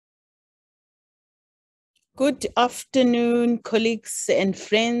Good afternoon, colleagues and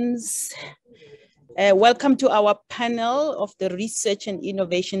friends. Welcome to our panel of the Research and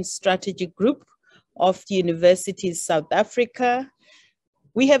Innovation Strategy Group of the Universities South Africa.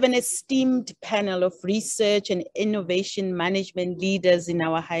 We have an esteemed panel of research and innovation management leaders in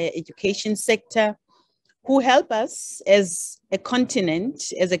our higher education sector who help us as a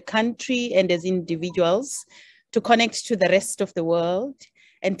continent, as a country, and as individuals to connect to the rest of the world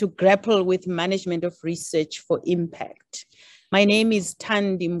and to grapple with management of research for impact. My name is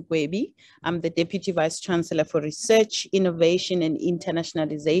Thandi Mgwebi. I'm the Deputy Vice-Chancellor for Research, Innovation and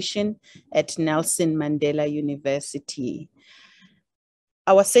Internationalization at Nelson Mandela University.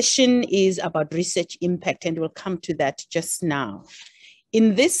 Our session is about research impact, and we'll come to that just now.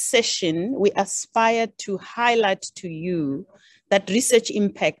 In this session, we aspire to highlight to you that research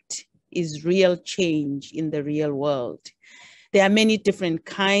impact is real change in the real world. There are many different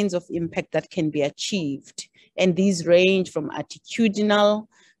kinds of impact that can be achieved, and these range from attitudinal,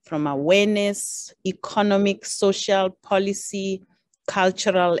 from awareness, economic, social, policy,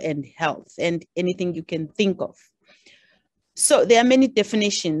 cultural, and health, and anything you can think of. So there are many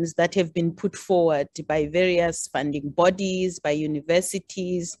definitions that have been put forward by various funding bodies, by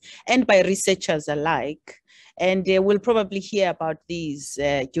universities, and by researchers alike, and we'll probably hear about these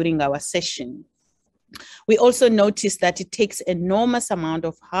during our session. We also notice that it takes enormous amount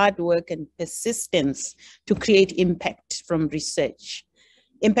of hard work and persistence to create impact from research.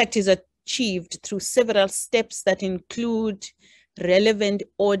 Impact is achieved through several steps that include relevant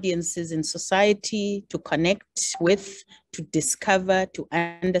audiences in society to connect with, to discover, to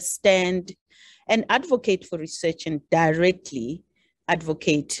understand, and advocate for research and directly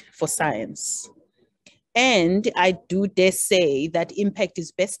advocate for science. And I do dare say that impact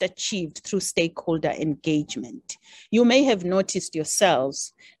is best achieved through stakeholder engagement. You may have noticed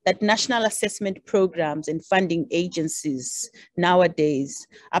yourselves that national assessment programs and funding agencies nowadays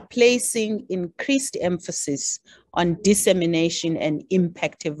are placing increased emphasis on dissemination and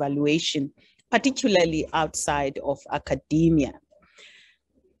impact evaluation, particularly outside of academia.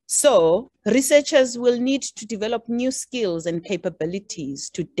 So researchers will need to develop new skills and capabilities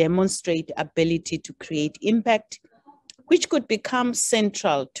to demonstrate ability to create impact, which could become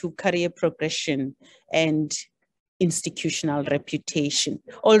central to career progression and institutional reputation.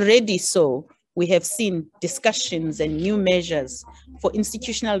 Already so, we have seen discussions and new measures for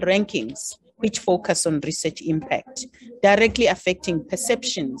institutional rankings, which focus on research impact, directly affecting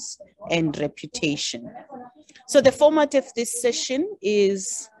perceptions and reputation. So the format of this session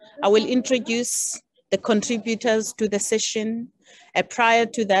is I will introduce the contributors to the session. Prior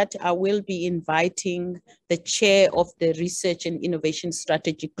to that, I will be inviting the chair of the Research and Innovation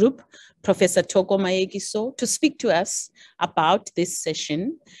Strategy Group, Professor Thoko Mayekiso, to speak to us about this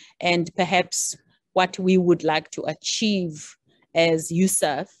session and perhaps what we would like to achieve as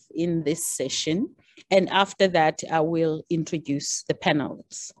USAf in this session. And after that, I will introduce the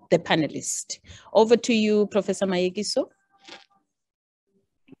panelists. Over to you, Professor Mayekiso.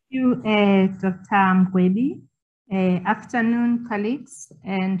 Thank you, Dr. Mgwebi. Afternoon, colleagues,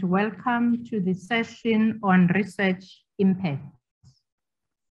 and welcome to the session on research impact.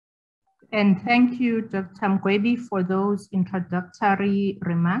 And thank you, Dr. Mgwebi, for those introductory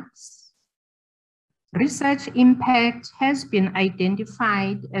remarks. Research impact has been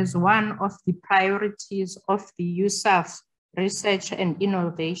identified as one of the priorities of the USAf Research and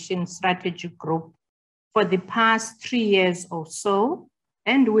Innovation Strategy Group for the past 3 years or so,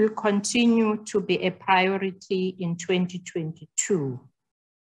 and will continue to be a priority in 2022.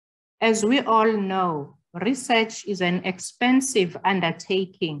 As we all know, research is an expensive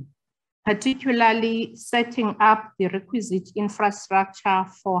undertaking, particularly setting up the requisite infrastructure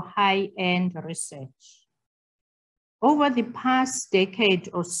for high-end research. Over the past decade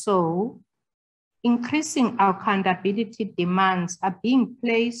or so, increasing accountability demands are being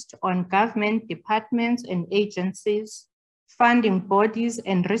placed on government departments and agencies, funding bodies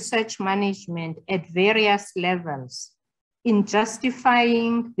and research management at various levels in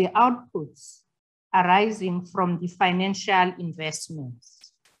justifying the outputs arising from the financial investments.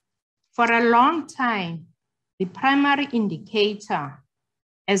 For a long time, the primary indicator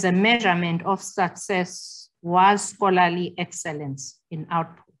as a measurement of success was scholarly excellence in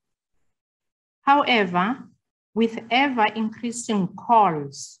output. However, with ever-increasing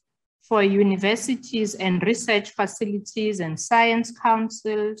calls for universities and research facilities and science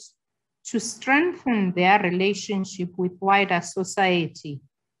councils to strengthen their relationship with wider society,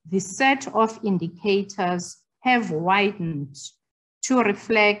 the set of indicators have widened to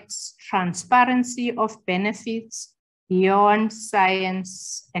reflect transparency of benefits beyond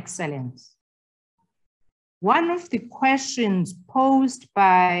science excellence. One of the questions posed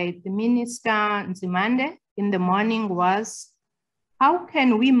by the Minister Nzimande in the morning was, how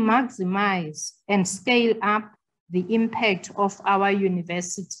can we maximize and scale up the impact of our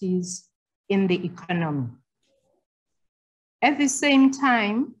universities in the economy? At the same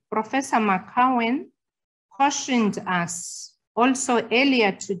time, Professor McCowan cautioned us also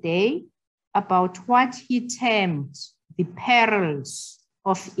earlier today about what he termed the perils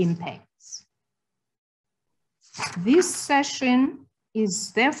of impacts. This session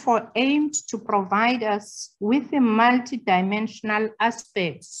is therefore aimed to provide us with the multidimensional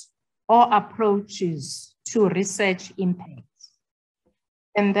aspects or approaches to research impacts.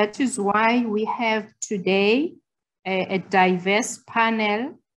 And that is why we have today a diverse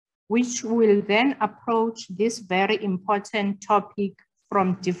panel which will then approach this very important topic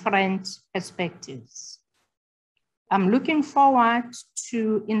from different perspectives. I'm looking forward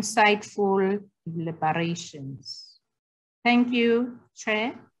to insightful deliberations. Thank you,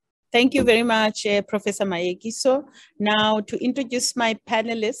 Chair. Thank you very much, Professor Mayekiso. Now, to introduce my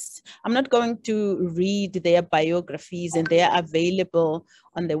panelists, I'm not going to read their biographies, and they are available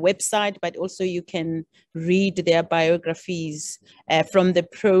on the website, but also you can read their biographies from the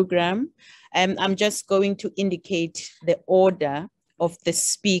program. I'm just going to indicate the order of the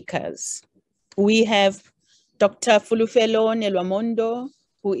speakers. We have Dr. Fulufhelo Nelwamondo,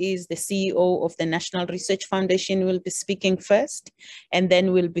 who is the CEO of the National Research Foundation, will be speaking first, and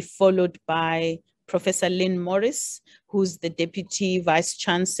then will be followed by Professor Lynn Morris, who's the Deputy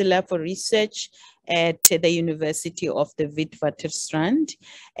Vice-Chancellor for Research at the University of the Witwatersrand,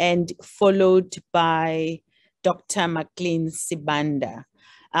 and followed by Dr. McLean Sibanda.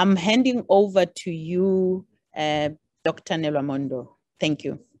 I'm handing over to you, Dr. Nelwamondo. Thank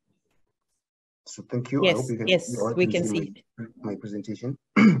you. So thank you. Yes, I hope you can, yes, we can see my presentation.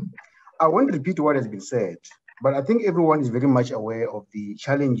 I won't repeat what has been said, but I think everyone is very much aware of the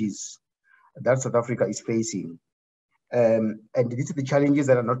challenges that South Africa is facing. And these are the challenges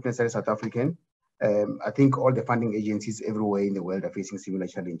that are not necessarily South African. I think all the funding agencies everywhere in the world are facing similar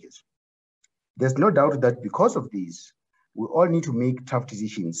challenges. There's no doubt that because of this, we all need to make tough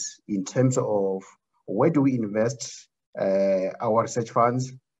decisions in terms of where do we invest our research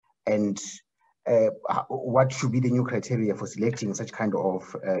funds, and what should be the new criteria for selecting such kind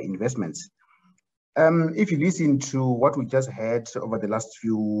of investments. If you listen to what we just heard over the last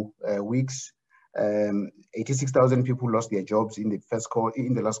few weeks, 86,000 people lost their jobs in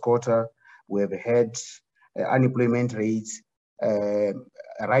the last quarter. We have had unemployment rates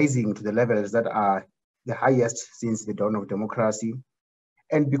rising to the levels that are the highest since the dawn of democracy.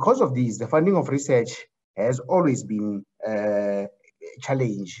 And because of this, the funding of research has always been a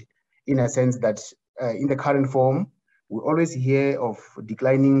challenge, in a sense that in the current form, we always hear of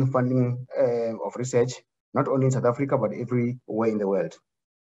declining funding of research, not only in South Africa, but everywhere in the world.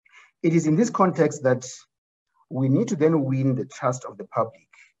 It is in this context that we need to then win the trust of the public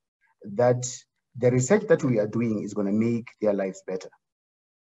that the research that we are doing is going to make their lives better.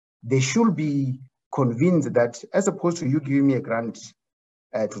 They should be convinced that, as opposed to you giving me a grant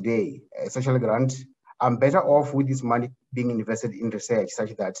today, a social grant, I'm better off with this money being invested in research,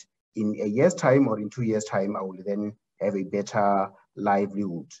 such that in a year's time or in 2 years' time, I will then have a better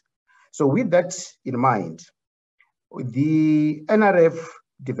livelihood. So with that in mind, the NRF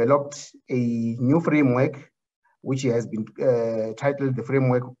developed a new framework, which has been titled the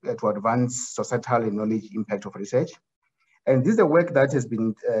Framework to Advance Societal and Knowledge Impact of Research. And this is a work that has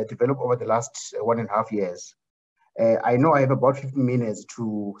been developed over the last 1.5 years. I know I have about 15 minutes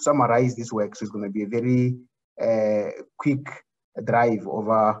to summarize this work, so it's going to be a very quick drive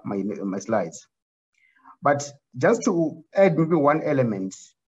over my slides. But just to add maybe one element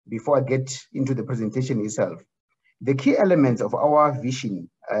before I get into the presentation itself, the key elements of our vision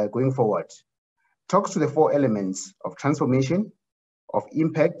going forward talks to the 4 elements of transformation, of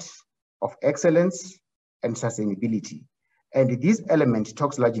impact, of excellence, and sustainability. And this element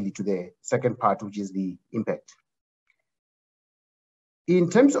talks largely to the second part, which is the impact. In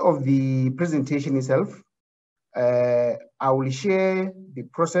terms of the presentation itself, I will share the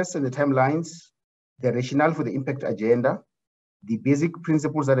process and the timelines, the rationale for the impact agenda, the basic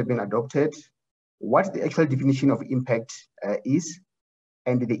principles that have been adopted, what the actual definition of impact is,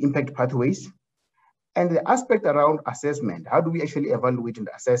 and the impact pathways, and the aspect around assessment. How do we actually evaluate and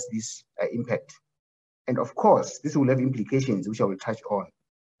assess this impact? And of course, this will have implications, which I will touch on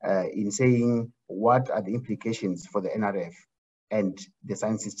in saying what are the implications for the NRF and the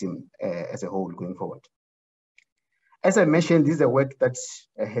science system as a whole going forward. As I mentioned, this is a work that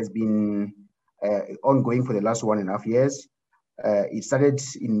has been ongoing for the last 1.5 years. It started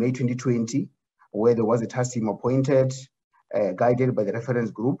in May 2020, where there was a task team appointed, guided by the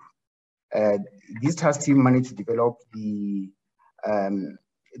reference group. This task team managed to develop the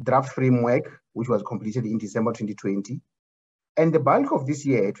draft framework, which was completed in December 2020. And the bulk of this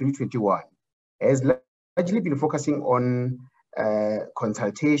year, 2021, has largely been focusing on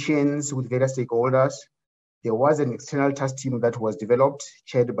consultations with various stakeholders. There was an external task team that was developed,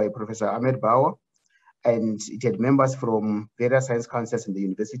 chaired by Professor Ahmed Bauer, and it had members from various science councils in the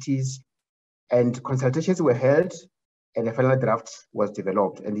universities. And consultations were held, and a final draft was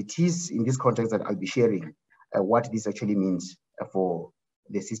developed. And it is in this context that I'll be sharing what this actually means for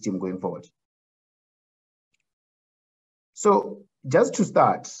the system going forward. So just to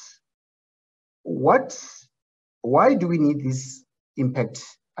start, why do we need this impact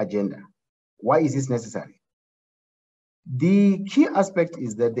agenda? Why is this necessary? The key aspect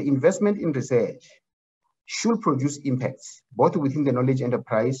is that the investment in research should produce impacts, both within the knowledge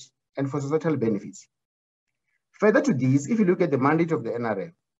enterprise and for societal benefits. Further to this, if you look at the mandate of the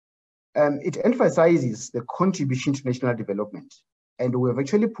NRF, it emphasizes the contribution to national development. And we have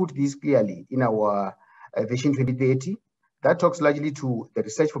actually put this clearly in our Vision 2030. That talks largely to the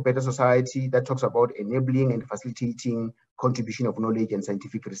research for better society, that talks about enabling and facilitating contribution of knowledge and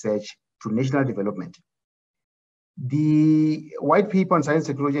scientific research to national development. The white paper on science,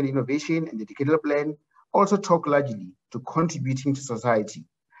 technology, and innovation and the decadal plan also talk largely to contributing to society,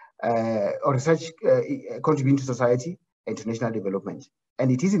 or research contributing to society and to national development.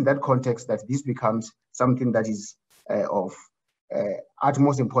 And it is in that context that this becomes something that is of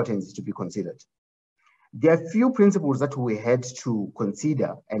utmost importance to be considered. There are few principles that we had to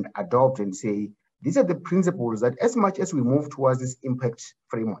consider and adopt and say, these are the principles that as much as we move towards this impact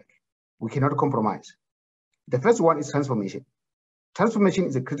framework, we cannot compromise. The first one is transformation. Transformation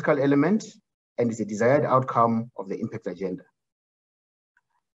is a critical element and is a desired outcome of the impact agenda.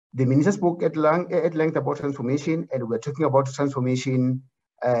 The minister spoke at length about transformation, and we're talking about transformation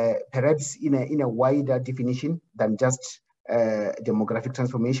perhaps in a wider definition than just demographic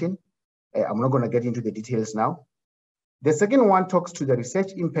transformation. I'm not going to get into the details now. The second one talks to the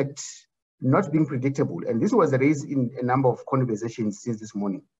research impact not being predictable, and this was raised in a number of conversations since this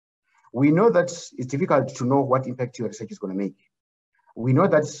morning. We know that it's difficult to know what impact your research is going to make. We know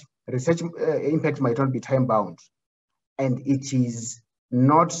that research impact might not be time-bound, and it is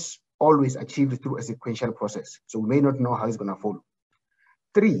not always achieved through a sequential process. So we may not know how it's going to follow.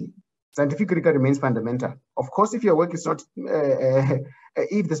 3, scientific rigor remains fundamental. Of course, if your work is not,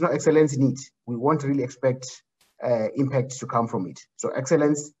 if there's no excellence in it, we won't really expect impact to come from it. So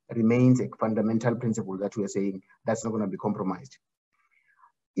excellence remains a fundamental principle that we are saying that's not going to be compromised.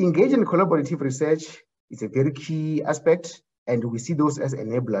 Engage in collaborative research is a very key aspect, and we see those as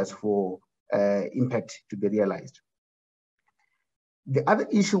enablers for impact to be realized. The other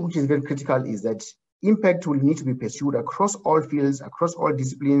issue which is very critical is that impact will need to be pursued across all fields, across all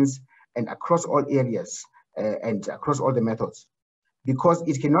disciplines, and across all areas, and across all the methods. Because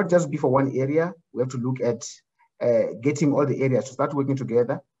it cannot just be for one area. We have to look at getting all the areas to start working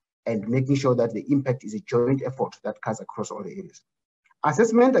together and making sure that the impact is a joint effort that cuts across all the areas.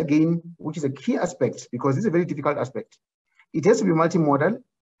 Assessment, again, which is a key aspect, because this is a very difficult aspect. It has to be multimodal,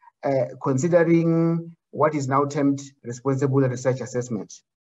 considering what is now termed responsible research assessment.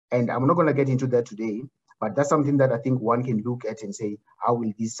 And I'm not going to get into that today, but that's something that I think one can look at and say, how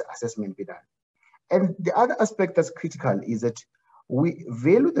will this assessment be done? And the other aspect that's critical is that we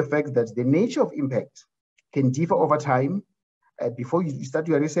value the fact that the nature of impact can differ over time, before you start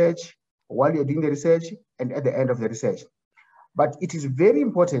your research, while you're doing the research, and at the end of the research. But it is very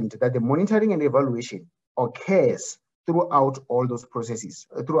important that the monitoring and evaluation occurs throughout all those processes,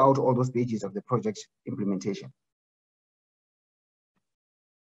 throughout all those stages of the project implementation.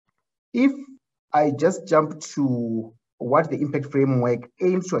 If I just jump to what the impact framework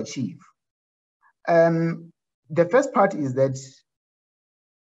aims to achieve, the first part is that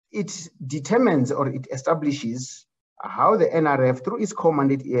it determines or it establishes how the NRF, through its core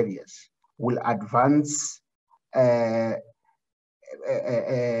mandate areas, will advance the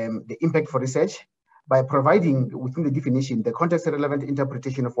impact for research by providing within the definition the context-relevant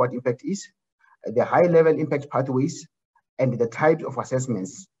interpretation of what impact is, the high-level impact pathways, and the types of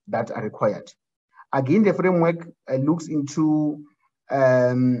assessments that are required. Again, the framework looks into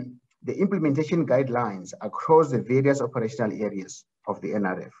the implementation guidelines across the various operational areas of the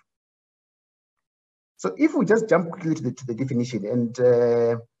NRF. So if we just jump quickly to the definition, and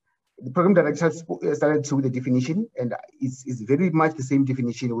the program director started through the definition, and it's very much the same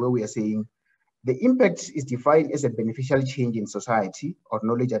definition where we are saying the impact is defined as a beneficial change in society or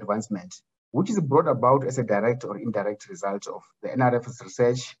knowledge advancement, which is brought about as a direct or indirect result of the NRF's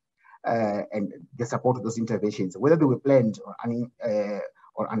research, and the support of those interventions, whether they were planned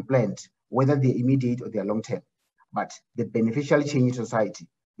or unplanned, whether they're immediate or they're long-term. But the beneficial change in society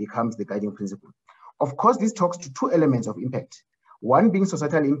becomes the guiding principle. Of course, this talks to two elements of impact, one being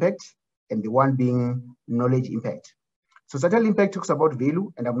societal impact and the one being knowledge impact. Societal impact talks about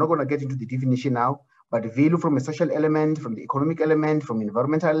value, and I'm not going to get into the definition now, but value from a social element, from the economic element, from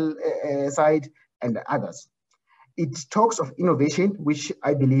environmental side, and others. It talks of innovation, which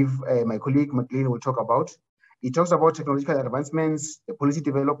I believe my colleague McLean will talk about. It talks about technological advancements, the policy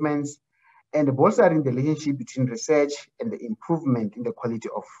developments, and bolstering the relationship between research and the improvement in the quality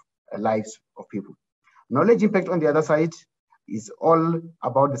of lives of people. Knowledge impact, on the other side, is all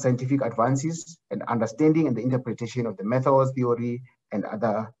about the scientific advances and understanding and the interpretation of the methods, theory, and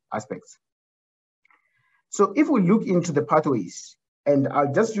other aspects. So if we look into the pathways, and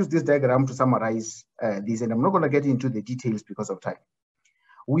I'll just use this diagram to summarize this, and I'm not going to get into the details because of time.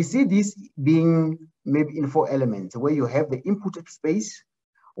 We see this being maybe in four elements, where you have the input space,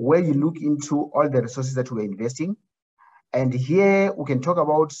 where you look into all the resources that we're investing. And here we can talk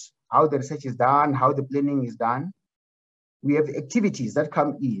about how the research is done, how the planning is done. We have activities that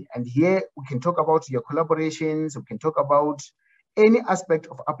come in, and here we can talk about your collaborations, we can talk about any aspect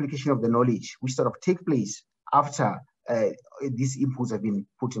of application of the knowledge which sort of take place after these inputs have been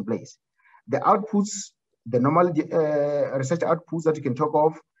put in place. The outputs, the normal research outputs that you can talk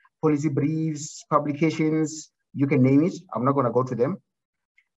of, policy briefs, publications, you can name it, I'm not going to go to them.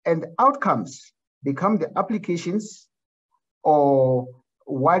 And outcomes become the applications or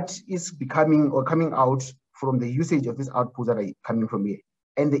what is becoming or coming out from the usage of these outputs that are coming from here.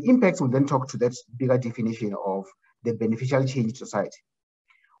 And the impacts will then talk to that bigger definition of the beneficial change in society.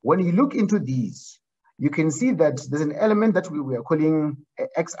 When you look into these, you can see that there's an element that we are calling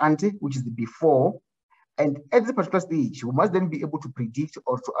ex ante, which is the before. And at this particular stage, we must then be able to predict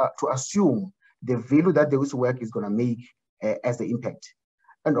or to assume the value that this work is going to make as the impact.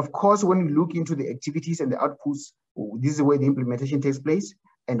 And of course, when we look into the activities and the outputs, this is where the implementation takes place.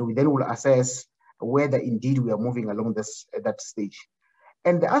 And we then will assess whether indeed we are moving along that stage.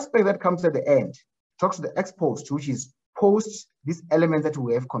 And the aspect that comes at the end talks to the ex post, which is post this element that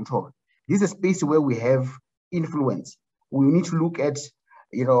we have control. This is a space where we have influence. We need to look at,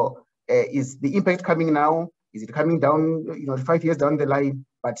 is the impact coming now? Is it coming down, 5 years down the line?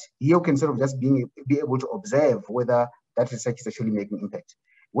 But here you can sort of just be able to observe whether that research is actually making impact.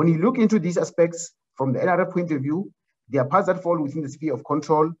 When you look into these aspects from the NRF point of view, there are parts that fall within the sphere of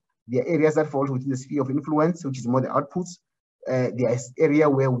control. There are areas that fall within the sphere of influence, which is more the outputs. There is area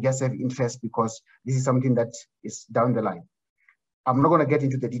where we just have interest because this is something that is down the line. I'm not going to get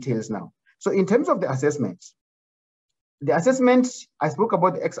into the details now. So in terms of the assessment, I spoke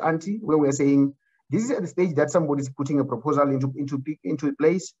about the ex ante, where we're saying this is at the stage that somebody is putting a proposal into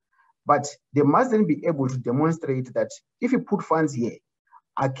place, but they must then be able to demonstrate that if you put funds here,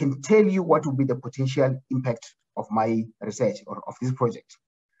 I can tell you what will be the potential impact of my research or of this project.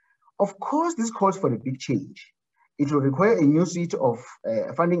 Of course, this calls for a big change. It will require a new suite of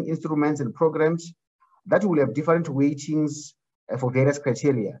funding instruments and programs that will have different weightings for various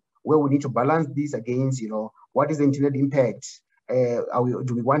criteria, where we need to balance these against, what is the intended impact?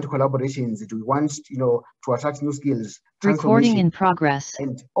 Do we want collaborations? Do we want, to attract new skills? Recording in progress.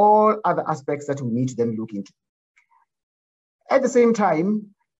 And all other aspects that we need to then look into. At the same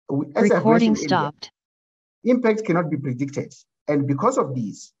time, recording stopped. Impact cannot be predicted. And because of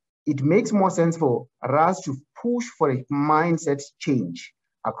these, it makes more sense for us to push for a mindset change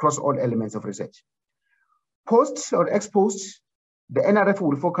across all elements of research. Post or ex post, the NRF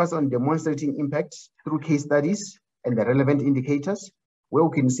will focus on demonstrating impact through case studies and the relevant indicators, where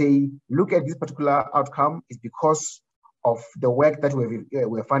we can say, look at this particular outcome is because of the work that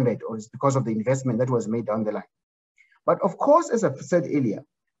we funded, or it's because of the investment that was made down the line. But of course, as I said earlier,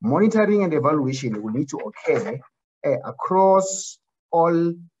 monitoring and evaluation will need to occur across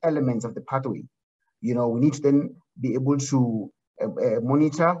all elements of the pathway. We need to then be able to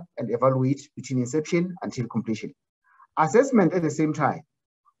monitor and evaluate between inception until completion. Assessment at the same time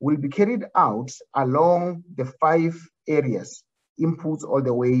will be carried out along the 5 areas, inputs all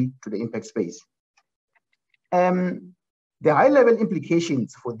the way to the impact space. The high-level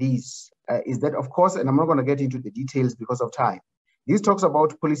implications for these is that, of course, and I'm not going to get into the details because of time, this talks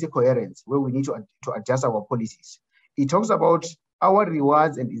about policy coherence, where we need to adjust our policies. It talks about our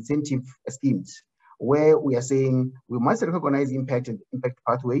rewards and incentive schemes, where we are saying we must recognize impact and impact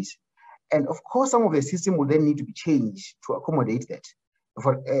pathways. And of course, some of the system will then need to be changed to accommodate that.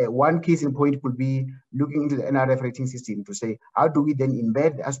 For one case in point could be looking into the NRF rating system to say, how do we then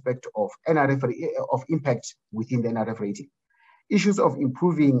embed the aspect of NRF of impact within the NRF rating? issues of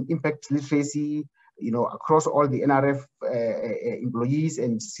improving impact literacy, across all the NRF employees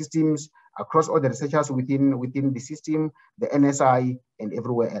and systems, across all the researchers within the system, the NSI, and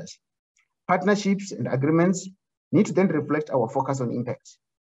everywhere else. Partnerships and agreements need to then reflect our focus on impact.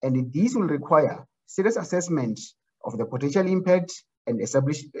 And these will require serious assessment of the potential impact and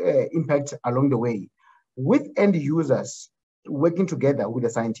establish impact along the way, with end users working together with the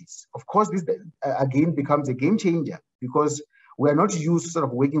scientists. Of course, this again becomes a game changer, because we are not used to sort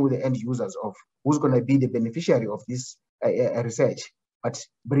of working with the end users of who's going to be the beneficiary of this research, but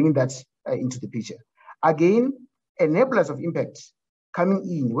bringing that into the picture. Again, enablers of impact coming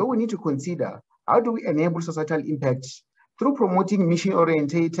in, where we need to consider how do we enable societal impact through promoting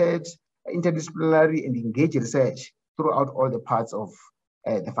mission-oriented, interdisciplinary, and engaged research throughout all the parts of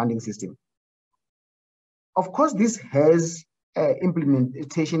the funding system. Of course, this has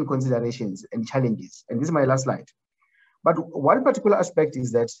implementation considerations and challenges, and this is my last slide. But one particular aspect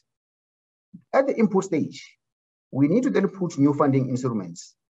is that at the input stage, we need to then put new funding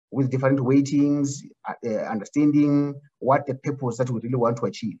instruments with different weightings, understanding what the purpose that we really want to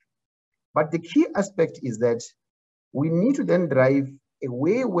achieve. But the key aspect is that we need to then drive a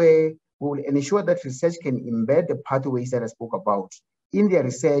way where we will ensure that research can embed the pathways that I spoke about in their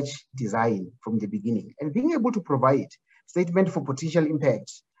research design from the beginning, and being able to provide statement for potential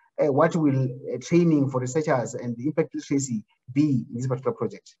impact, what will training for researchers and the impact literacy be in this particular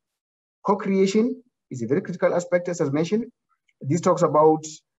project. Co-creation is a very critical aspect, as I mentioned. This talks about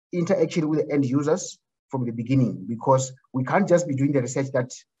interaction with the end users from the beginning, because we can't just be doing the research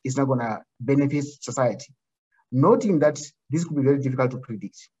that is not going to benefit society. Noting that this could be very difficult to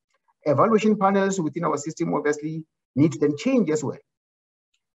predict. Evaluation panels within our system obviously need to then change as well.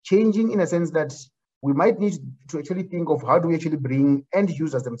 Changing in a sense that we might need to actually think of how do we actually bring end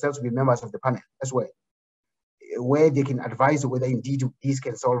users themselves to be members of the panel as well, where they can advise whether indeed these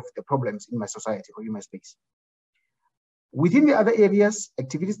can solve the problems in my society or in my space. Within the other areas,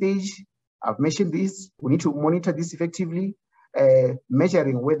 activity stage, I've mentioned this, we need to monitor this effectively,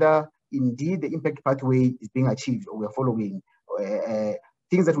 measuring whether indeed the impact pathway is being achieved or we're following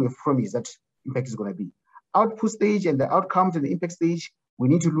things that we've promised that impact is going to be. Output stage and the outcomes and the impact stage, we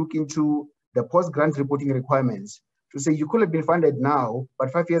need to look into the post-grant reporting requirements to say you could have been funded now,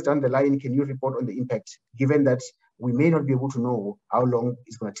 but 5 years down the line, can you report on the impact, given that we may not be able to know how long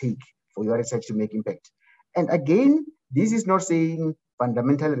it's going to take for your research to make impact. And again, this is not saying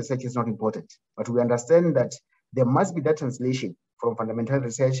fundamental research is not important, but we understand that there must be that translation from fundamental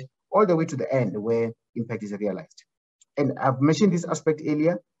research all the way to the end where impact is realized. And I've mentioned this aspect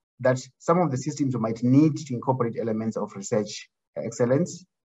earlier, that some of the systems might need to incorporate elements of research excellence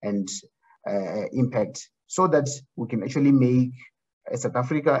and impact, so that we can actually make South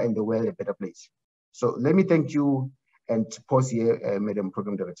Africa and the world a better place. So let me thank you and pause here, Madam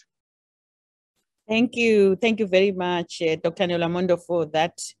Program Director. Thank you very much, Dr. Nelwamondo, for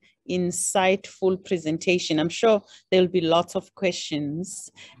that insightful presentation. I'm sure there'll be lots of questions.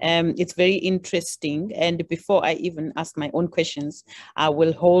 It's very interesting. And before I even ask my own questions, I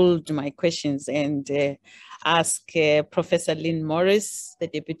will hold my questions and ask Professor Lynn Morris, the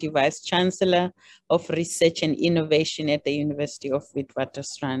Deputy Vice-Chancellor of Research and Innovation at the University of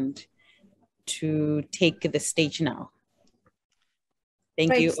Witwatersrand, to take the stage now.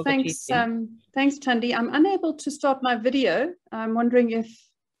 Thank you. Thanks, Thandi. I'm unable to start my video. I'm wondering if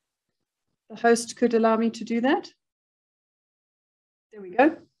the host could allow me to do that. There we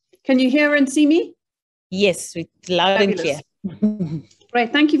go. Can you hear and see me? Yes, with loud and clear.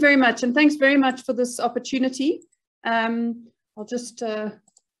 Great, thank you very much. And thanks very much for this opportunity. I'll just, can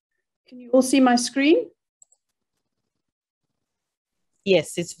you all see my screen?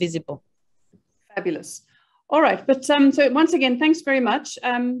 Yes, it's visible. Fabulous. All right, but so once again, thanks very much.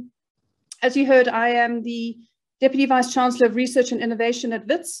 As you heard, I am the Deputy Vice-Chancellor of Research and Innovation at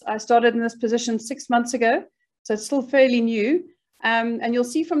WITS. I started in this position 6 months ago, so it's still fairly new. And you'll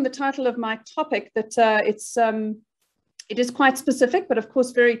see from the title of my topic that it is quite specific, but of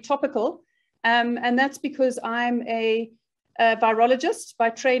course very topical. And that's because I'm a virologist by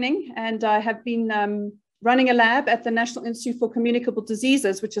training, and I have been running a lab at the National Institute for Communicable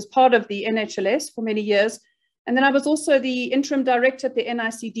Diseases, which is part of the NHLS for many years. And then I was also the interim director at the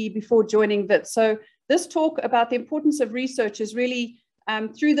NICD before joining WITS. So this talk about the importance of research is really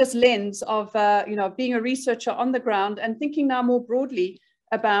through this lens of being a researcher on the ground and thinking now more broadly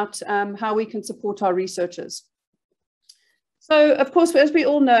about how we can support our researchers. So, of course, as we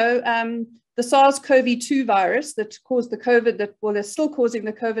all know, the SARS-CoV-2 virus that caused the COVID, is still causing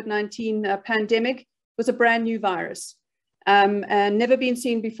the COVID-19 pandemic, was a brand new virus and never been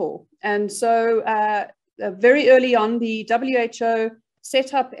seen before. And so very early on, the WHO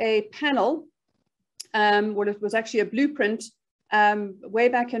set up a panel. Well, it was actually a blueprint way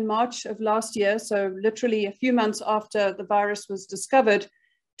back in March of last year, so literally a few months after the virus was discovered,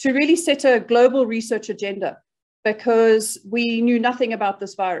 to really set a global research agenda, because we knew nothing about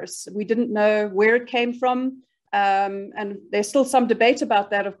this virus. We didn't know where it came from, and there's still some debate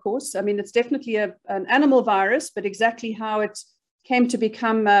about that, of course. I mean, it's definitely an animal virus, but exactly how it came to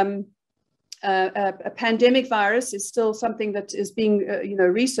become a pandemic virus is still something that is being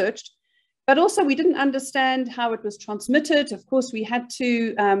researched. But also we didn't understand how it was transmitted. Of course, we had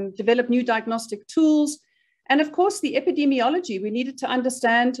to develop new diagnostic tools. And of course, the epidemiology, we needed to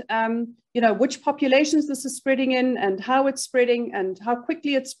understand, which populations this is spreading in and how it's spreading and how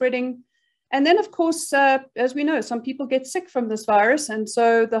quickly it's spreading. And then, of course, as we know, some people get sick from this virus. And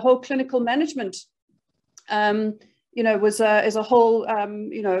so the whole clinical management, is a whole,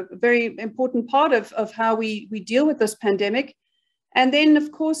 very important part of how we deal with this pandemic. And then,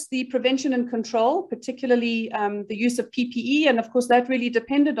 of course, the prevention and control, particularly the use of PPE. And of course, that really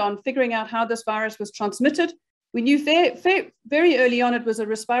depended on figuring out how this virus was transmitted. We knew very early on it was a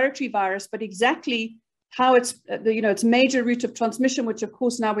respiratory virus, but exactly how its major route of transmission, which of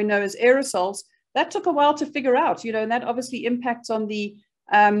course now we know is aerosols, that took a while to figure out, and that obviously impacts on the,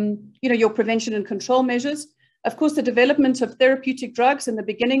 your prevention and control measures. Of course, the development of therapeutic drugs. In the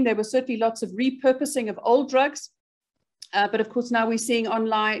beginning, there was certainly lots of repurposing of old drugs. But of course, now we're seeing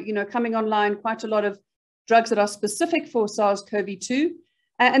online, coming online quite a lot of drugs that are specific for SARS-CoV-2.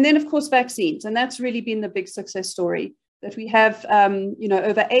 And then, of course, vaccines. And that's really been the big success story, that we have,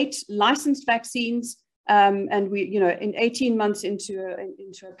 over 8 licensed vaccines. And we, in 18 months into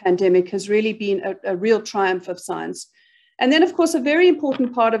a pandemic has really been a real triumph of science. And then, of course, a very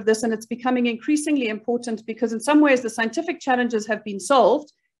important part of this, and it's becoming increasingly important because in some ways the scientific challenges have been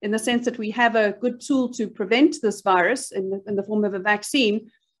solved, in the sense that we have a good tool to prevent this virus in the form of a vaccine.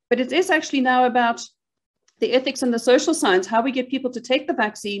 But it is actually now about the ethics and the social science, how we get people to take the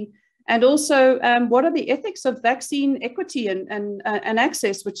vaccine, and also what are the ethics of vaccine equity and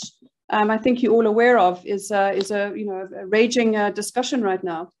access, which I think you're all aware of is a raging discussion right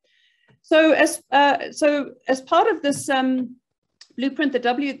now. So as part of this blueprint, the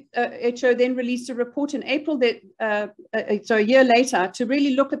WHO then released a report in April, a year later, to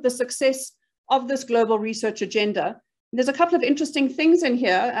really look at the success of this global research agenda. And there's a couple of interesting things in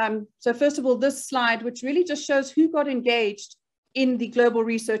here. So first of all, this slide, which really just shows who got engaged in the global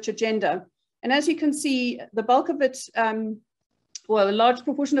research agenda. And as you can see, the bulk of it, well, a large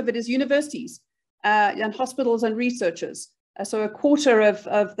proportion of it is universities and hospitals and researchers. So a quarter of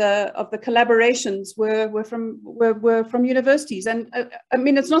the collaborations were from universities, and I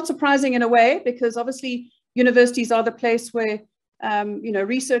mean, it's not surprising in a way, because obviously universities are the place where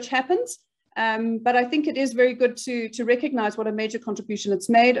research happens. But I think it is very good to recognize what a major contribution it's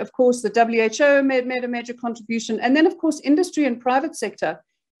made. Of course, the WHO made a major contribution, and then of course industry and private sector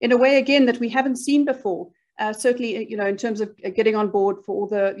in a way again that we haven't seen before. Certainly, in terms of getting on board for all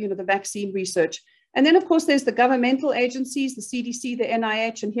the the vaccine research. And then, of course, there's the governmental agencies, the CDC, the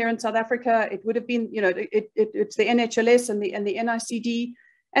NIH, and here in South Africa, it would have been, it's the NHLS and the NICD,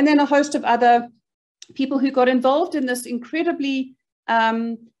 and then a host of other people who got involved in this incredibly,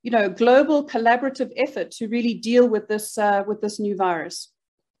 global collaborative effort to really deal with this new virus.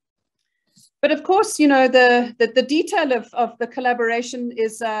 But of course, the detail of the collaboration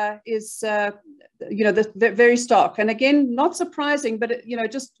is very stark, and again, not surprising, but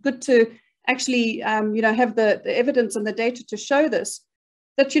just good to actually, have the evidence and the data to show this,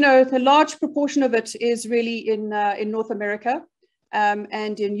 that, the large proportion of it is really in North America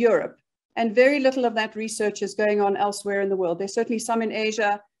and in Europe. And very little of that research is going on elsewhere in the world. There's certainly some in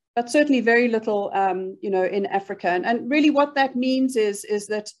Asia, but certainly very little, in Africa. And really what that means is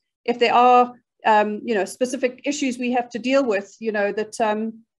that if there are, specific issues we have to deal with,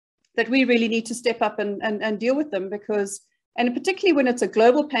 that we really need to step up and deal with them, because, and particularly when it's a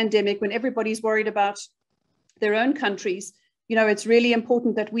global pandemic, when everybody's worried about their own countries, it's really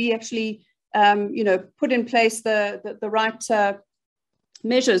important that we actually, put in place the right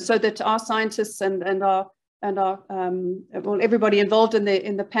measures so that our scientists and everybody involved in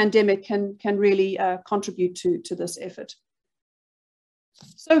the pandemic can really contribute to this effort.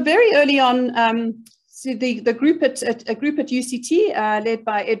 So very early on, so the group at UCT, led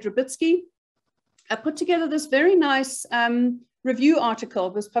by Ed Rabitsky, put together this very nice review article.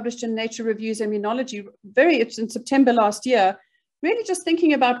 It was published in Nature Reviews Immunology. It's in September last year, really just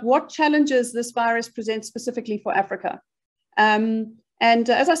thinking about what challenges this virus presents specifically for Africa. And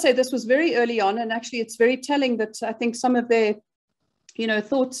as I say, this was very early on, and actually it's very telling that I think some of their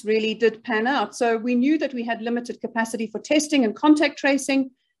thought really did pan out. So we knew that we had limited capacity for testing and contact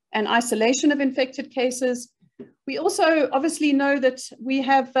tracing and isolation of infected cases. We also obviously know that we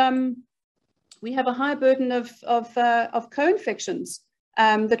have a high burden of co-infections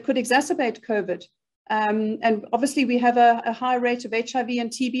that could exacerbate COVID. And obviously we have a high rate of HIV and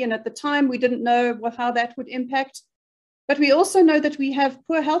TB, and at the time we didn't know how that would impact. But we also know that we have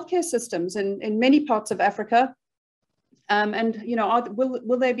poor healthcare systems in many parts of Africa. And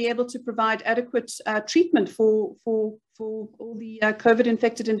will they be able to provide adequate treatment for all the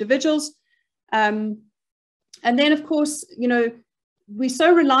COVID-infected individuals? And then, of course, we're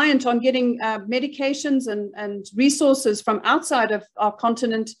so reliant on getting medications and resources from outside of our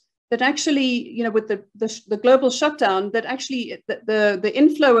continent that actually, with the global shutdown, that actually the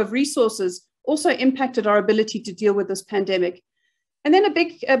inflow of resources also impacted our ability to deal with this pandemic. And then a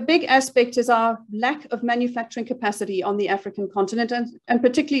big aspect is our lack of manufacturing capacity on the African continent, and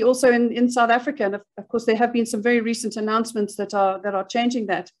particularly also in South Africa. And of course, there have been some very recent announcements that are changing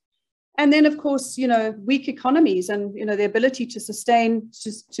that. And then, of course, weak economies and the ability to sustain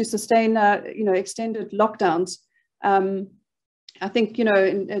extended lockdowns. I think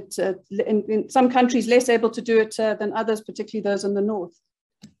in some countries less able to do it than others, particularly those in the north.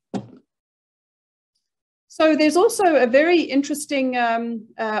 So there's also a very interesting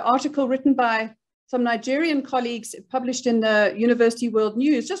article written by some Nigerian colleagues published in the University World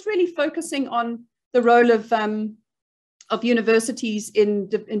News, just really focusing on the role of universities in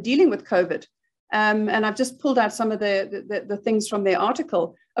dealing with COVID. And I've just pulled out some of the things from their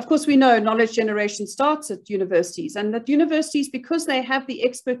article. Of course, we know knowledge generation starts at universities, and that universities, because they have the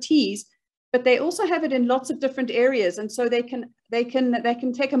expertise, but they also have it in lots of different areas. And so they can take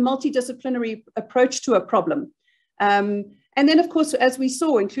a multidisciplinary approach to a problem. And then, of course, as we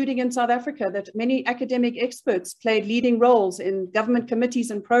saw, including in South Africa, that many academic experts played leading roles in government committees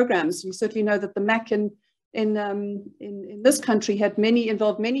and programs. We certainly know that the MAC in this country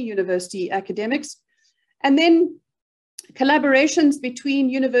involved many university academics. And then collaborations between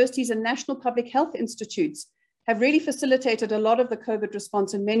universities and national public health institutes have really facilitated a lot of the COVID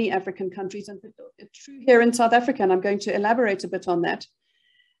response in many African countries, and it's true here in South Africa, and I'm going to elaborate a bit on that.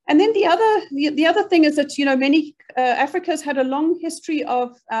 And then the other thing is that many Africa's had a long history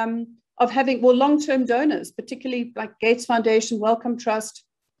of having long-term donors, particularly like Gates Foundation, Wellcome Trust,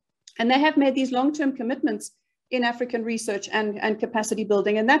 and they have made these long-term commitments in African research and capacity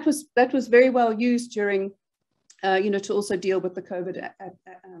building, and that was very well used during to also deal with the COVID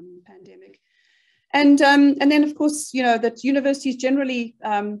pandemic. And then, of course, that universities generally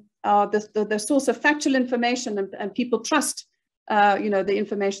are the source of factual information, and people trust, the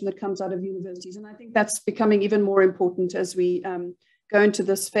information that comes out of universities. And I think that's becoming even more important as we go into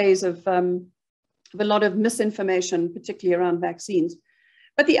this phase of a lot of misinformation, particularly around vaccines.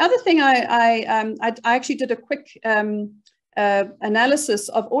 But the other thing, I actually did a quick analysis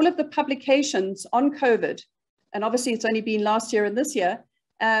of all of the publications on COVID, and obviously it's only been last year and this year,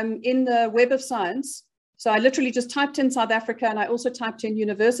 in the Web of Science. So I literally just typed in South Africa, and I also typed in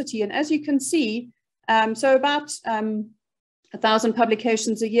university. And as you can see, so about 1,000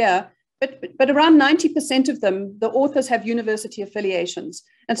 publications a year, but around 90% of them, the authors have university affiliations.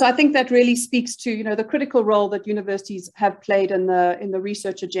 And so I think that really speaks to the critical role that universities have played in the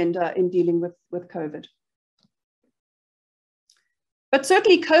research agenda in dealing with COVID. But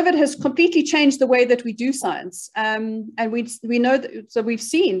certainly COVID has completely changed the way that we do science. And we know that, so we've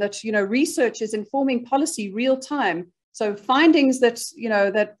seen that, research is informing policy real time. So findings that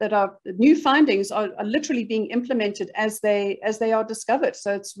are new findings are literally being implemented as they are discovered.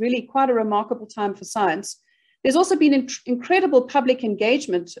 So it's really quite a remarkable time for science. There's also been incredible public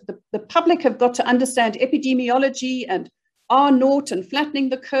engagement. The public have got to understand epidemiology and R0 and flattening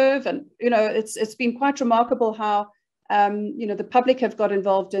the curve. And, it's been quite remarkable how the public have got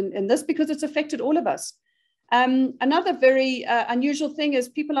involved in this, because it's affected all of us. Another very unusual thing is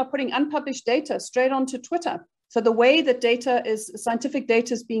people are putting unpublished data straight onto Twitter. So the way that scientific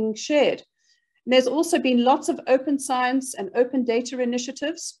data is being shared. And there's also been lots of open science and open data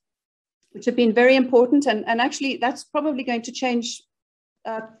initiatives, which have been very important. And actually, that's probably going to change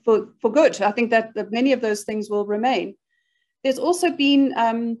for good. I think that many of those things will remain. There's also been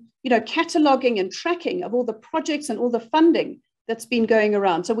cataloging and tracking of all the projects and all the funding that's been going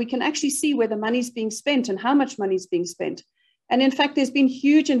around. So we can actually see where the money's being spent and how much money is being spent. And in fact, there's been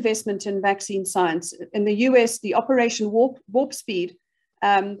huge investment in vaccine science. In the US, the Operation Warp Speed,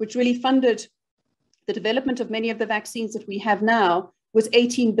 which really funded the development of many of the vaccines that we have now, was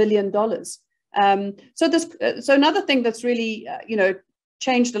 $18 billion. So another thing that's really,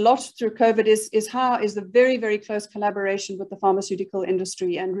 changed a lot through COVID is the very, very close collaboration with the pharmaceutical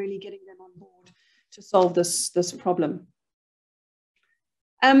industry and really getting them on board to solve this problem.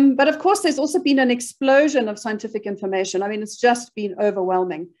 But of course, there's also been an explosion of scientific information. I mean, it's just been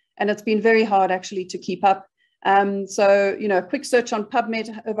overwhelming, and it's been very hard actually to keep up. So, you know, a quick search on PubMed,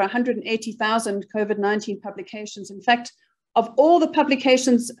 over 180,000 COVID-19 publications. In fact, of all the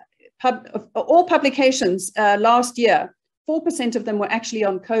publications, last year, 4% of them were actually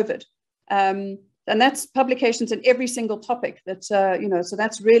on COVID. And that's publications in every single topic that, you know, so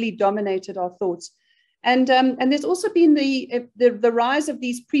that's really dominated our thoughts. And there's also been the rise of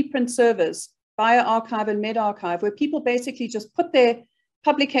these preprint servers, bioRxiv and medRxiv, where people basically just put their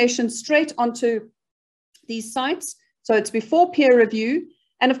publications straight onto these sites. So it's before peer review.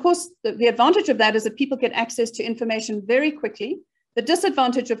 And of course, the advantage of that is that people get access to information very quickly. The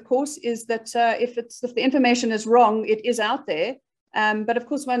disadvantage, of course, is that if the information is wrong, it is out there. But of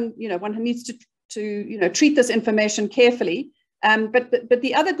course, one needs to treat this information carefully. But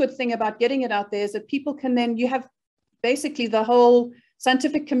the other good thing about getting it out there is that people can then, you have basically the whole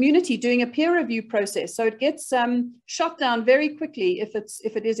scientific community doing a peer review process. So it gets shot down very quickly if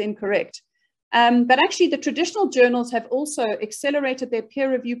it is incorrect. But actually the traditional journals have also accelerated their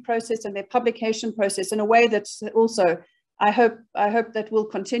peer review process and their publication process in a way that's also, I hope that will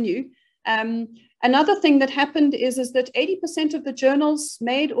continue. Another thing that happened is that 80% of the journals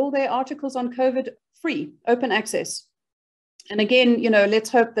made all their articles on COVID free, open access. And again, you know,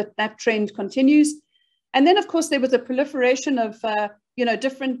 let's hope that that trend continues. And then, of course, there was a proliferation of,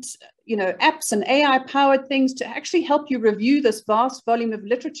 different, apps and AI-powered things to actually help you review this vast volume of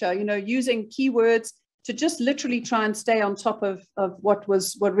literature, using keywords to just literally try and stay on top of what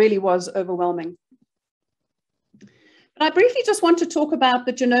really was overwhelming. But I briefly just want to talk about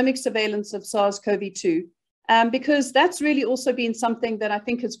the genomic surveillance of SARS-CoV-2, because that's really also been something that I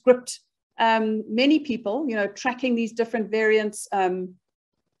think has gripped many people, tracking these different variants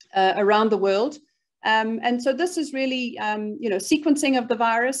around the world. And so this is really, sequencing of the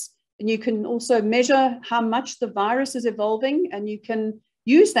virus, and you can also measure how much the virus is evolving, and you can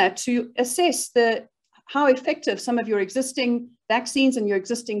use that to assess how effective some of your existing vaccines and your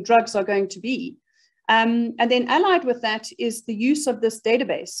existing drugs are going to be. And then allied with that is the use of this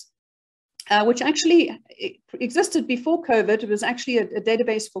database, which actually existed before COVID. It was actually a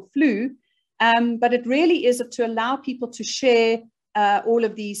database for flu, but it really is to allow people to share all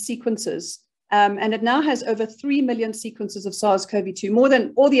of these sequences. And it now has over 3 million sequences of SARS-CoV-2, more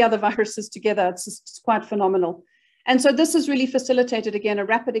than all the other viruses together. It's quite phenomenal. And so this has really facilitated, again, a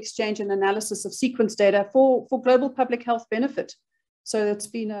rapid exchange and analysis of sequence data for global public health benefit. So it's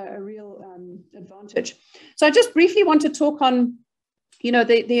been a real advantage. So I just briefly want to talk on,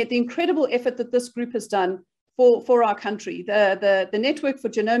 the incredible effort that this group has done for our country. The Network for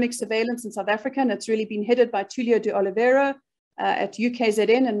Genomic Surveillance in South Africa, and it's really been headed by Tulio de Oliveira at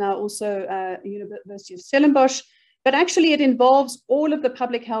UKZN and now also University of Stellenbosch. But actually it involves all of the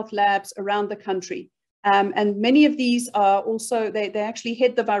public health labs around the country. And many of these are also, they actually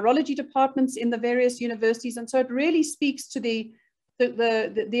head the virology departments in the various universities. And so it really speaks to the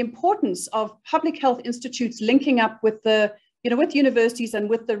importance of public health institutes linking up with with universities and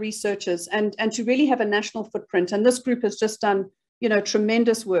with the researchers, and to really have a national footprint. And this group has just done,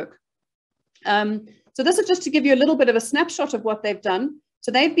 tremendous work. So this is just to give you a little bit of a snapshot of what they've done.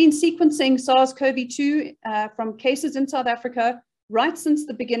 So they've been sequencing SARS-CoV-2 from cases in South Africa right since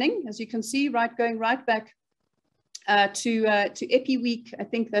the beginning, as you can see, going right back to Epi Week. I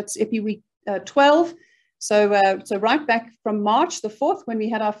think that's Epi Week 12. So right back from March the 4th, when we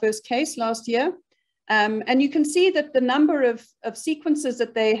had our first case last year. And you can see that the number of sequences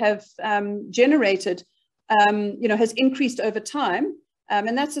that they have generated, has increased over time.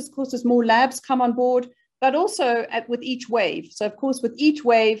 And that's, of course, as more labs come on board, but also with each wave. So, of course, with each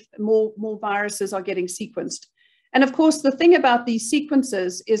wave, more viruses are getting sequenced. And, of course, the thing about these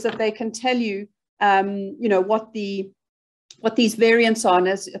sequences is that they can tell you, what these variants are. And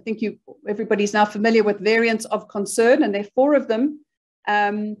as I think everybody's now familiar with variants of concern, and there are 4 of them.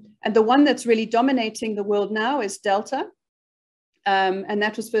 And the one that's really dominating the world now is Delta. And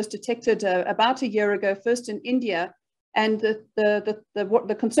that was first detected about a year ago, first in India. And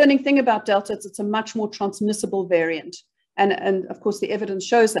the concerning thing about Delta is it's a much more transmissible variant. And of course, the evidence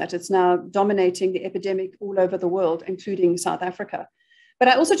shows that it's now dominating the epidemic all over the world, including South Africa. But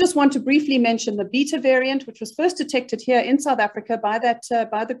I also just want to briefly mention the Beta variant, which was first detected here in South Africa by the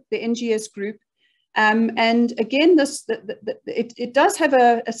NGS group. And again, it does have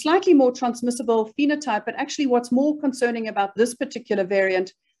a slightly more transmissible phenotype, but actually what's more concerning about this particular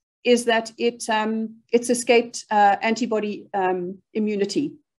variant is that it's escaped antibody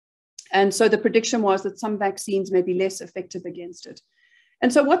immunity. And so the prediction was that some vaccines may be less effective against it.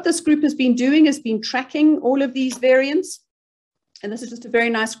 And so what this group has been doing has been tracking all of these variants. And this is just a very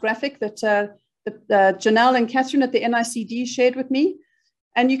nice graphic that Janelle and Catherine at the NICD shared with me.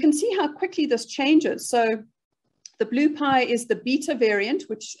 And you can see how quickly this changes. So the blue pie is the beta variant,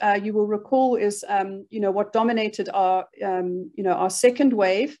 which you will recall is what dominated our our second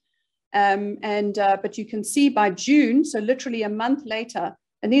wave. But you can see by June, so literally a month later,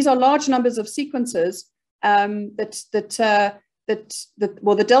 and these are large numbers of sequences, the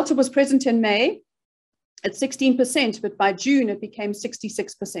Delta was present in May at 16%, but by June it became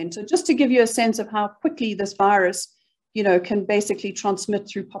 66%. So just to give you a sense of how quickly this virus, can basically transmit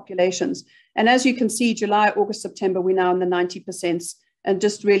through populations. And as you can see, July, August, September, we're now in the 90%, and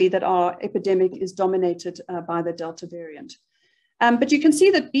just really that our epidemic is dominated by the Delta variant. But you can see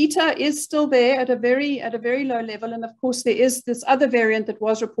that beta is still there at a very low level. And of course, there is this other variant that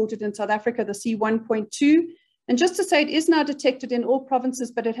was reported in South Africa, the C1.2. And just to say, it is now detected in all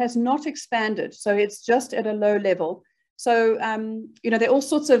provinces, but it has not expanded. So it's just at a low level. So, there are all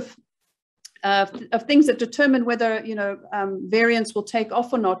sorts of things that determine whether, variants will take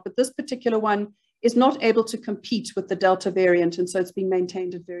off or not. But this particular one is not able to compete with the Delta variant. And so it's been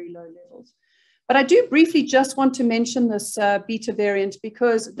maintained at very low levels. But I do briefly just want to mention this beta variant,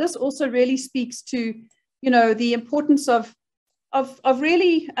 because this also really speaks to, the importance of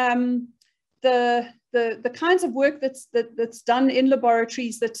really the kinds of work that's done in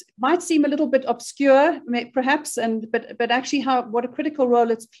laboratories that might seem a little bit obscure, perhaps, but actually what a critical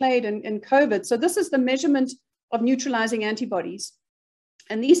role it's played in COVID. So this is the measurement of neutralizing antibodies,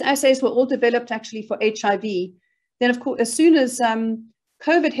 and these assays were all developed actually for HIV. Then, of course, as soon as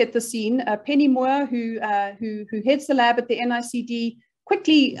COVID hit the scene, Penny Moore, who heads the lab at the NICD,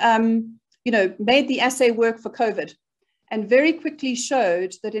 quickly made the assay work for COVID, and very quickly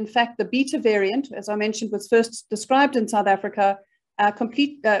showed that, in fact, the beta variant, as I mentioned, was first described in South Africa,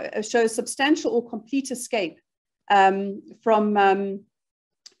 shows substantial or complete escape from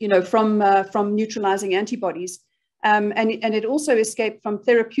neutralizing antibodies. And it also escaped from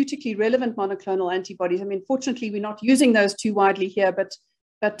therapeutically relevant monoclonal antibodies. I mean, fortunately, we're not using those too widely here, but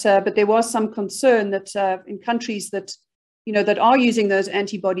there was some concern that in countries that are using those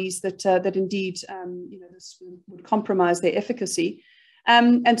antibodies, that indeed this would compromise their efficacy.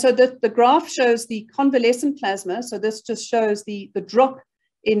 And so the graph shows the convalescent plasma. So this just shows the drop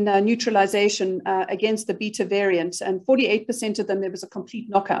in neutralization against the beta variant, and 48% of them, there was a complete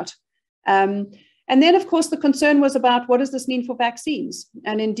knockout. And then, of course, the concern was about what does this mean for vaccines?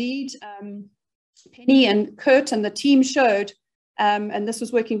 And indeed, Penny and Kurt and the team showed, and this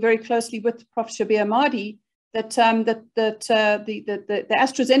was working very closely with Prof. Shabir Mahdi, that the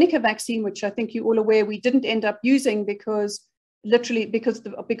AstraZeneca vaccine, which I think you're all aware we didn't end up using because of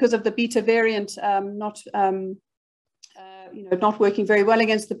the beta variant not working very well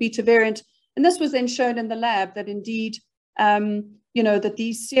against the beta variant. And this was then shown in the lab that indeed that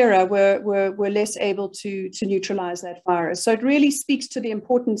these sera were less able to neutralize that virus. So it really speaks to the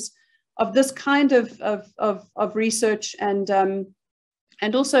importance of this kind of research, and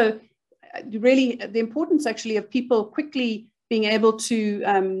also really the importance actually of people quickly being able to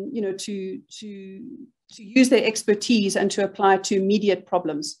use their expertise and to apply to immediate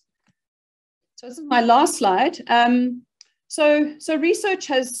problems. So this is my last slide. So research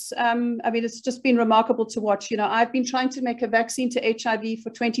has, it's just been remarkable to watch. I've been trying to make a vaccine to HIV for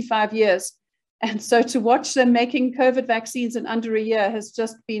 25 years. And so to watch them making COVID vaccines in under a year has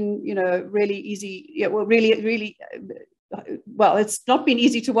just been, really easy. Yeah, well, really, well, it's not been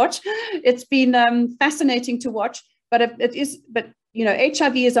easy to watch. It's been fascinating to watch, but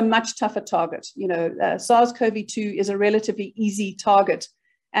HIV is a much tougher target. SARS-CoV-2 is a relatively easy target.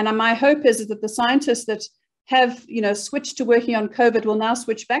 And my hope is that the scientists that have, switched to working on COVID will now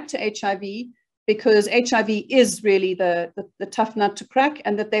switch back to HIV, because HIV is really the tough nut to crack,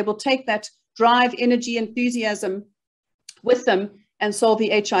 and that they will take that drive, energy, enthusiasm with them and solve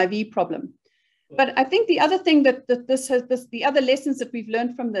the HIV problem. But I think the other thing the other lessons that we've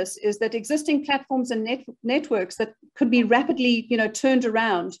learned from this is that existing platforms and networks that could be rapidly, turned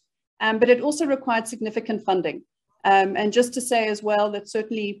around, but it also required significant funding. And just to say as well that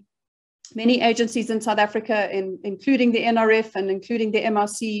certainly many agencies in South Africa, including the NRF and including the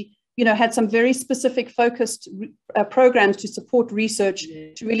MRC, had some very specific focused programs to support research,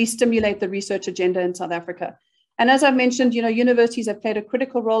 to really stimulate the research agenda in South Africa. And as I've mentioned, universities have played a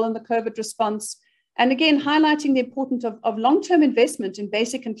critical role in the COVID response. And again, highlighting the importance of long-term investment in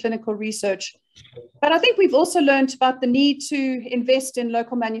basic and clinical research. But I think we've also learned about the need to invest in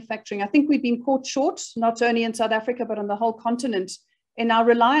local manufacturing. I think we've been caught short, not only in South Africa, but on the whole continent, in our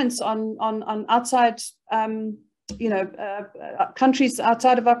reliance on outside, countries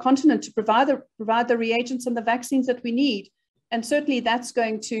outside of our continent to provide the reagents and the vaccines that we need. And certainly that's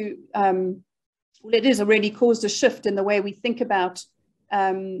going to, it has already caused a shift in the way we think about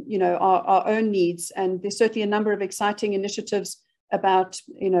our own needs. And there's certainly a number of exciting initiatives about,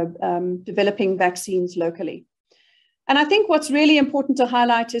 developing vaccines locally. And I think what's really important to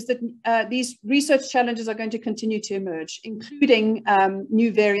highlight is that these research challenges are going to continue to emerge, including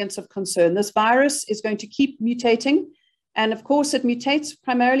new variants of concern. This virus is going to keep mutating. And of course, it mutates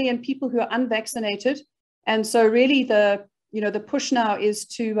primarily in people who are unvaccinated. And so really the push now is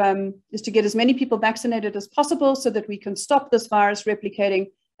to get as many people vaccinated as possible so that we can stop this virus replicating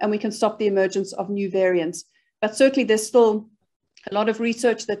and we can stop the emergence of new variants. But certainly there's still a lot of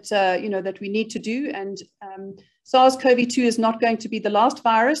research that, that we need to do. And SARS-CoV-2 is not going to be the last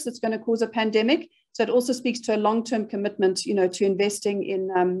virus that's going to cause a pandemic. So it also speaks to a long-term commitment, to investing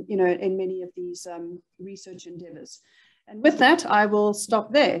in, in many of these research endeavors. And with that, I will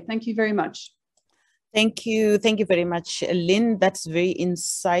stop there. Thank you very much. Thank you. Thank you very much, Lynn. That's very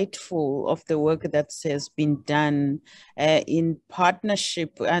insightful of the work that has been done in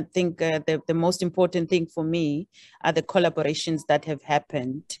partnership. I think the most important thing for me are the collaborations that have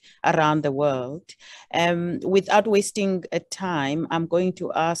happened around the world. Without wasting time, I'm going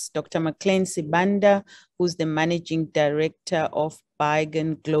to ask Dr. McLean Sibanda, who's the Managing Director of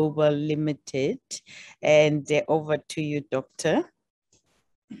Bigen Global Limited. And over to you, Doctor.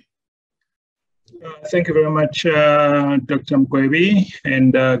 Thank you very much, Dr. Mgwebi,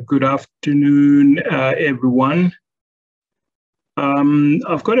 and good afternoon, everyone.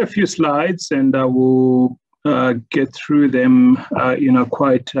 I've got a few slides, and I will get through them,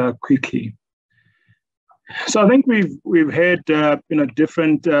 quite quickly. So I think we've had,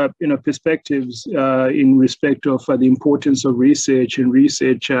 different, perspectives in respect of the importance of research and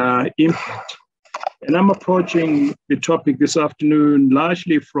research impact. And I'm approaching the topic this afternoon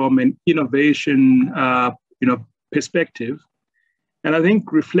largely from an innovation, perspective. And I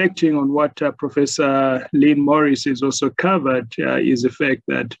think reflecting on what Professor Lynn Morris has also covered is the fact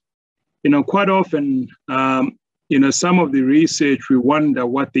that, quite often, some of the research, we wonder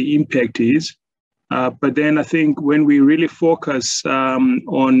what the impact is. But then I think when we really focus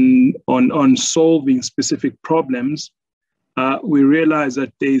on solving specific problems, we realize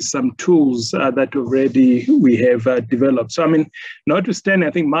that there's some tools that already we have developed. So, notwithstanding,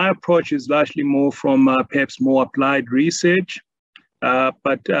 I think my approach is largely more from perhaps more applied research,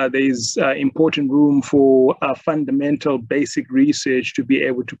 but there's important room for fundamental basic research to be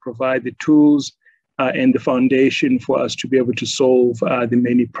able to provide the tools and the foundation for us to be able to solve the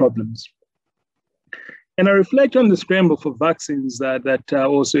many problems. And I reflect on the scramble for vaccines that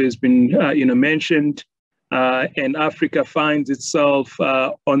also has been mentioned. And Africa finds itself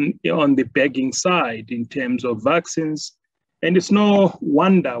on the begging side in terms of vaccines. And it's no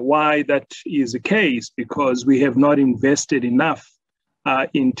wonder why that is the case, because we have not invested enough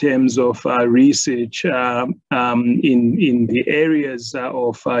in terms of research in the areas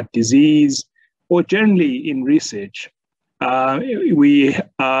of disease or generally in research. We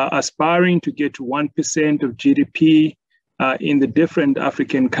are aspiring to get to 1% of GDP in the different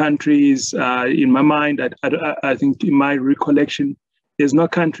African countries. In my mind, I think in my recollection, there's no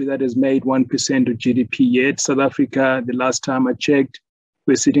country that has made 1% of GDP yet. South Africa, the last time I checked,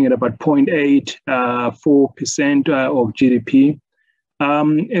 we're sitting at about 0.84% of GDP.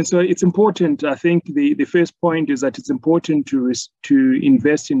 And so it's important. I think the first point is that it's important to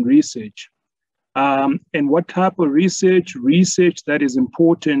invest in research. And what type of research? Research that is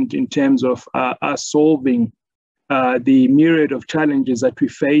important in terms of us solving the myriad of challenges that we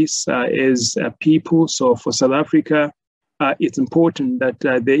face as people. So for South Africa, it's important that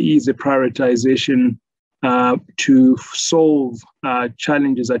there is a prioritization to solve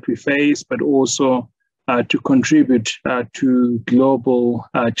challenges that we face, but also to contribute to global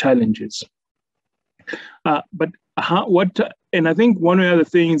challenges. And I think one of the other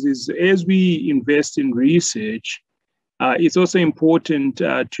things is, as we invest in research, it's also important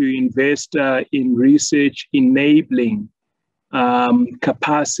to invest in research enabling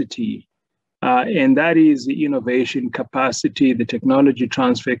capacity. And that is the innovation capacity, the technology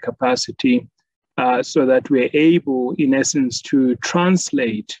transfer capacity, so that we're able, in essence, to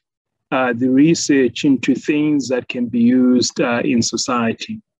translate the research into things that can be used in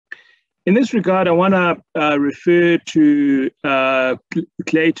society. In this regard, I want to refer to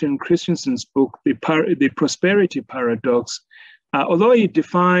Clayton Christensen's book, The Prosperity Paradox. Although he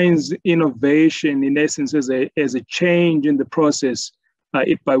defines innovation, in essence, as a change in the process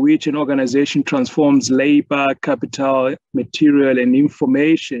by which an organization transforms labor, capital, material, and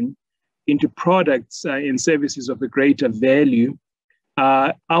information into products and services of a greater value,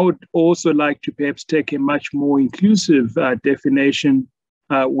 I would also like to perhaps take a much more inclusive definition,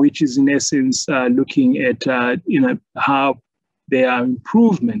 which is in essence looking at how there are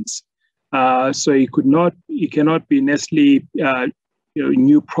improvements. So it cannot be necessarily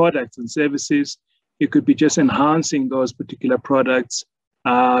new products and services. It could be just enhancing those particular products,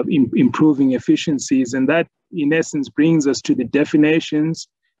 improving efficiencies, and that in essence brings us to the definitions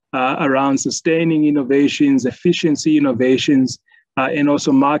around sustaining innovations, efficiency innovations, and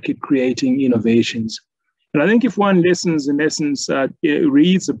also market creating innovations. And I think if one listens, in essence,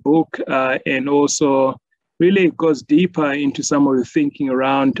 reads a book and also really goes deeper into some of the thinking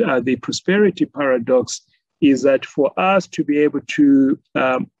around the prosperity paradox, is that for us to be able to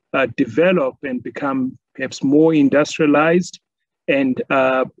develop and become perhaps more industrialized and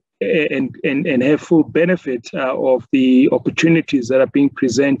have full benefit of the opportunities that are being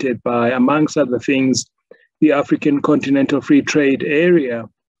presented by, amongst other things, the African Continental Free Trade Area,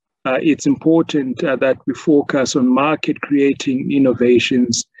 it's important that we focus on market creating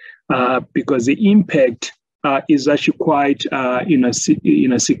innovations because the impact is actually quite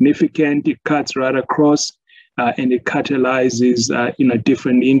significant. It cuts right across and it catalyzes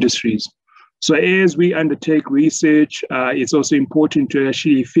different industries. So as we undertake research, it's also important to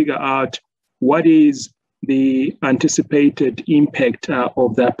actually figure out what is the anticipated impact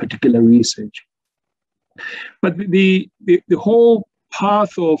of that particular research. But the whole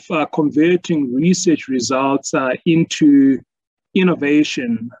path of converting research results into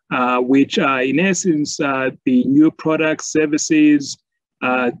innovation, which are in essence the new products, services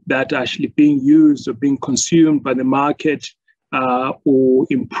that are actually being used or being consumed by the market, or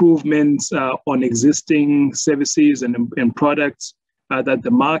improvements on existing services and products that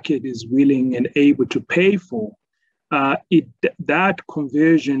the market is willing and able to pay for. That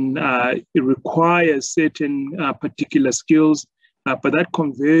conversion it requires certain particular skills, but that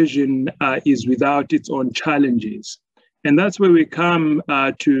conversion is without its own challenges. And that's where we come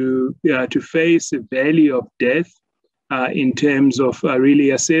to face the value of death in terms of really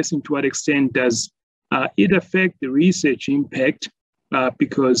assessing to what extent does it affect the research impact,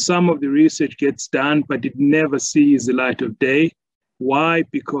 because some of the research gets done, but it never sees the light of day. Why?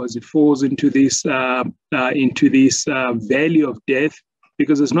 Because it falls into this value of death,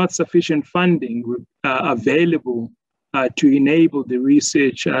 because there's not sufficient funding available to enable the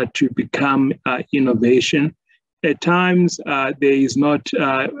research to become innovation. At times, there is not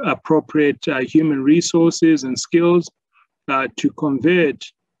appropriate human resources and skills to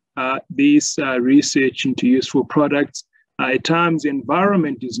convert this research into useful products. At times, the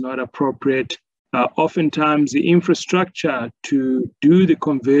environment is not appropriate. Oftentimes, the infrastructure to do the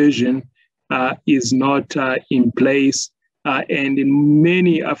conversion is not in place. And in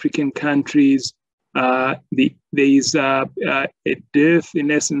many African countries, there is a dearth,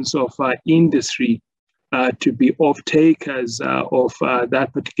 in essence, of industry to be off-takers of that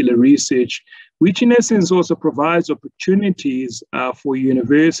particular research, which in essence also provides opportunities for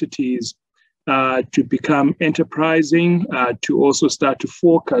universities to become enterprising, to also start to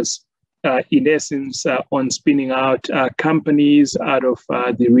focus, in essence, on spinning out companies out of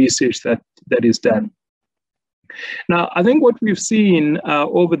the research that is done. Now, I think what we've seen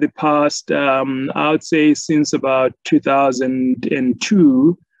over the past, I would say since about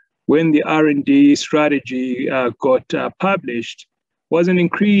 2002, when the R&D strategy got published, was an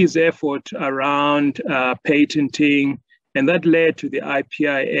increased effort around patenting, and that led to the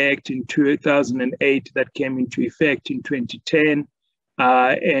IPI Act in 2008 that came into effect in 2010.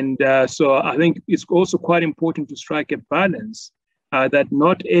 So I think it's also quite important to strike a balance that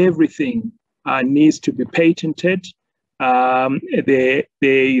not everything needs to be patented. There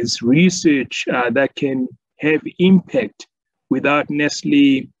is research that can have impact without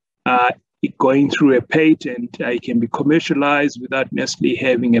necessarily it going through a patent. It can be commercialized without necessarily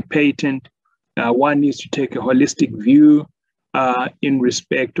having a patent. One needs to take a holistic view in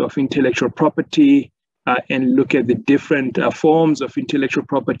respect of intellectual property and look at the different forms of intellectual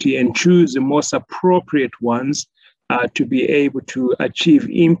property and choose the most appropriate ones to be able to achieve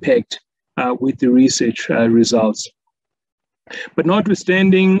impact with the research results. But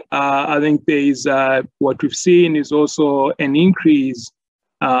notwithstanding, I think there is what we've seen is also an increase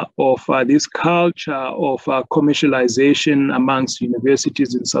of this culture of commercialization amongst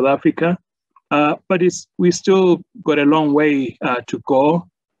universities in South Africa. But we still got a long way to go.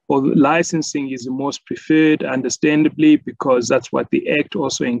 Licensing is the most preferred, understandably, because that's what the Act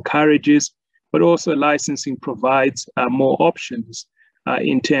also encourages, but also licensing provides more options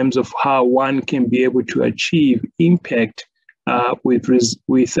in terms of how one can be able to achieve impact with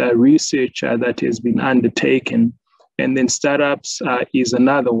research that has been undertaken. And then startups is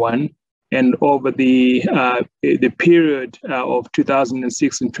another one. And over the period of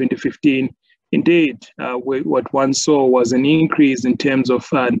 2006 and 2015, indeed, what one saw was an increase in terms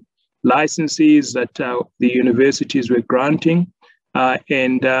of licenses that the universities were granting.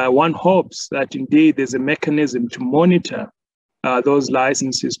 And one hopes that indeed there's a mechanism to monitor those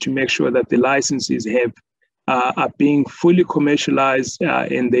licenses to make sure that the licenses are being fully commercialized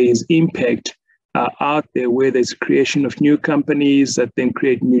and there is impact out there, where there's creation of new companies that then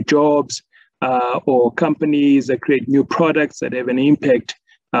create new jobs, or companies that create new products that have an impact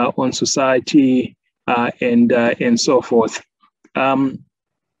on society and so forth.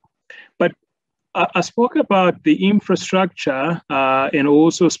 But I spoke about the infrastructure and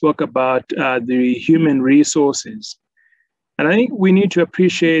also spoke about the human resources. And I think we need to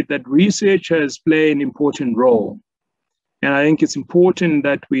appreciate that researchers play an important role. And I think it's important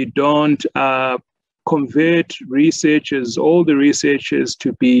that we don't convert researchers, all the researchers,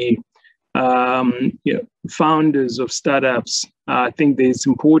 to be founders of startups. I think that it's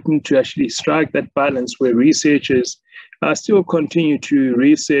important to actually strike that balance where researchers still continue to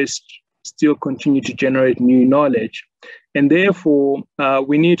research, still continue to generate new knowledge. And therefore,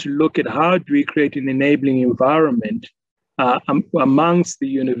 we need to look at how do we create an enabling environment amongst the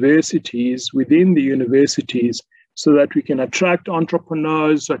universities, within the universities, so that we can attract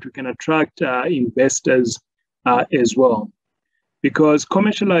entrepreneurs, so that we can attract investors as well. Because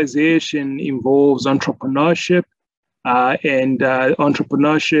commercialization involves entrepreneurship, and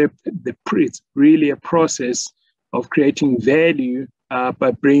entrepreneurship, it's really a process of creating value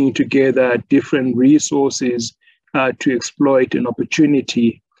by bringing together different resources to exploit an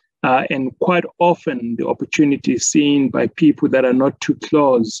opportunity. And quite often, the opportunity is seen by people that are not too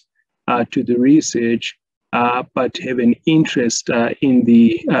close to the research, but have an interest in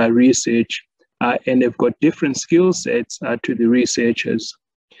the research, and they've got different skill sets to the researchers.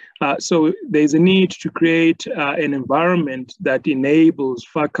 So there's a need to create an environment that enables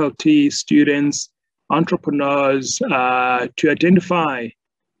faculty, students, entrepreneurs to identify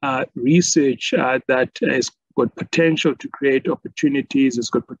research that has got potential to create opportunities, has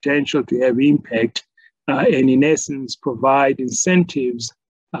got potential to have impact, and in essence provide incentives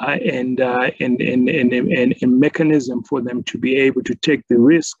and a mechanism for them to be able to take the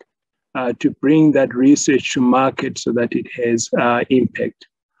risk to bring that research to market so that it has impact.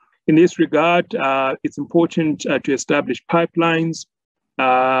 In this regard, it's important to establish pipelines.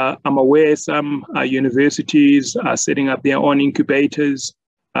 I'm aware some universities are setting up their own incubators,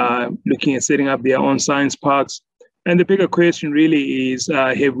 looking at setting up their own science parks. And the bigger question really is,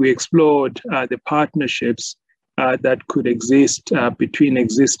 have we explored the partnerships that could exist between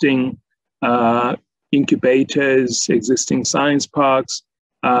existing incubators, existing science parks,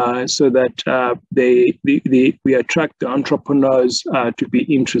 so that we attract the entrepreneurs to be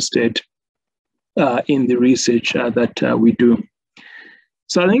interested in the research that we do.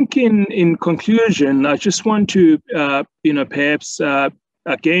 So I think in conclusion, I just want to, perhaps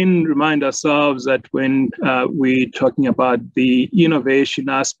again remind ourselves that when we're talking about the innovation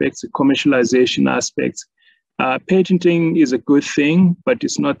aspects, the commercialization aspects, patenting is a good thing, but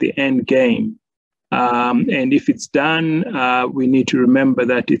it's not the end game. And if it's done, we need to remember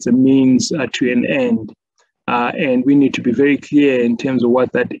that it's a means to an end. And we need to be very clear in terms of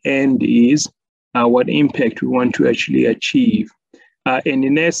what that end is, what impact we want to actually achieve. And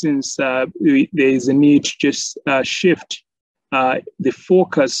in essence, there is a need to just shift the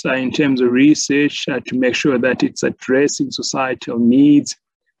focus in terms of research to make sure that it's addressing societal needs,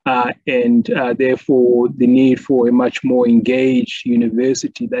 and therefore the need for a much more engaged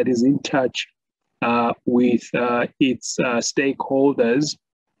university that is in touch with its stakeholders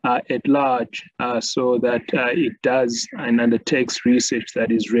at large, so that it does and undertakes research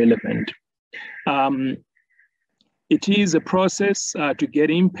that is relevant. It is a process to get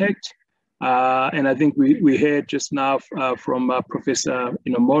impact, and I think we heard just now from Professor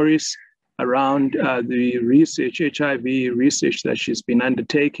Morris around the research, HIV research that she's been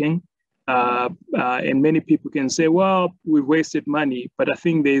undertaking. And many people can say, well, we've wasted money, but I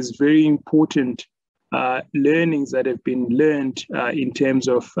think there's very important learnings that have been learned in terms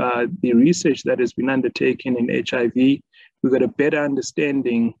of the research that has been undertaken in HIV, we've got a better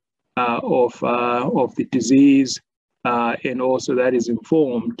understanding of the disease, and also that is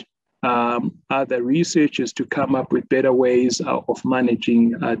informed other researchers to come up with better ways of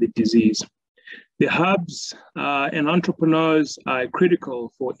managing the disease. The hubs and entrepreneurs are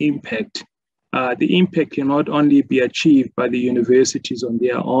critical for impact. The impact cannot only be achieved by the universities on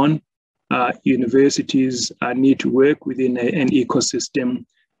their own. Universities need to work within an ecosystem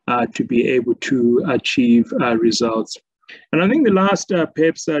to be able to achieve results. And I think the last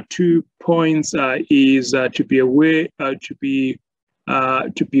perhaps 2 points is to be aware of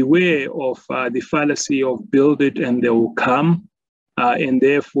the fallacy of build it and they will come. And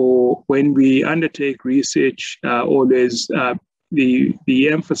therefore, when we undertake research, always the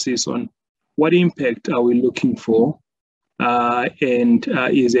emphasis on what impact are we looking for, and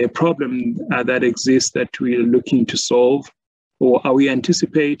is a problem that exists that we are looking to solve, or are we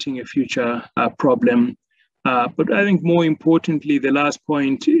anticipating a future problem? But I think more importantly, the last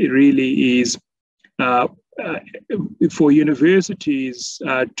point really is for universities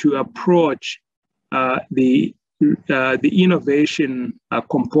to approach the innovation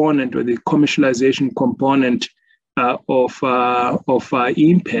component or the commercialization component of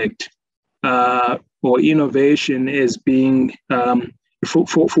impact or innovation as being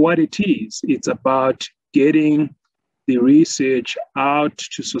for what it is. It's about getting the research out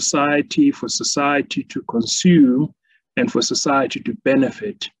to society, for society to consume, and for society to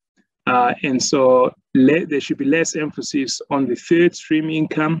benefit. And so there should be less emphasis on the third stream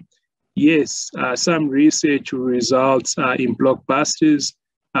income. Yes, some research results in blockbusters.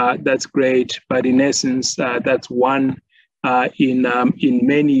 That's great, but in essence, that's one in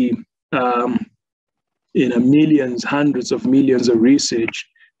many millions, hundreds of millions of research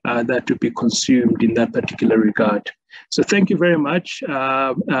that to be consumed in that particular regard. So thank you very much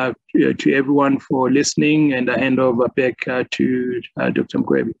to everyone for listening, and I hand over back to Dr.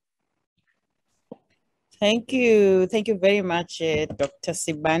 Mgwebi. Thank you. Thank you very much, Dr.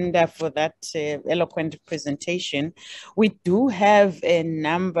 Sibanda, for that eloquent presentation. We do have a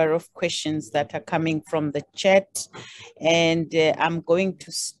number of questions that are coming from the chat, and I'm going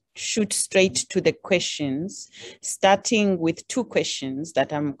to shoot straight to the questions, starting with 2 questions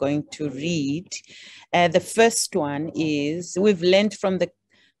that I'm going to read. The first one is, we've learned from the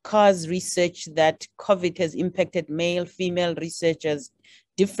CARS research that COVID has impacted male, female researchers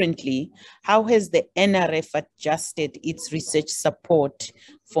differently. How has the NRF adjusted its research support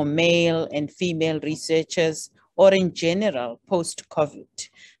for male and female researchers, or in general, post-COVID?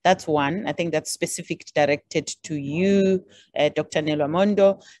 That's one. I think that's specific, directed to you, Dr.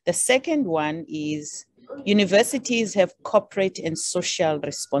 Nelwamondo. The second one is, universities have corporate and social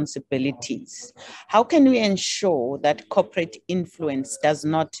responsibilities. How can we ensure that corporate influence does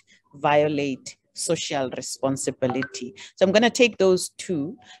not violate social responsibility? So I'm going to take those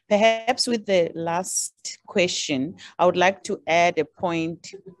 2. Perhaps with the last question, I would like to add a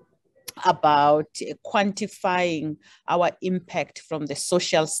point about quantifying our impact from the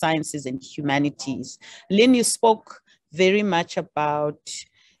social sciences and humanities. Lynn, you spoke very much about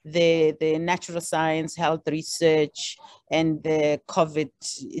the natural science, health research, and the COVID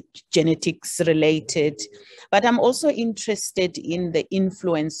genetics related. But I'm also interested in the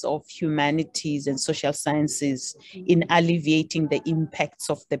influence of humanities and social sciences in alleviating the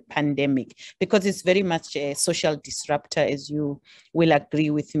impacts of the pandemic, because it's very much a social disruptor, as you will agree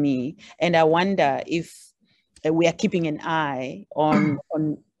with me. And I wonder if we are keeping an eye on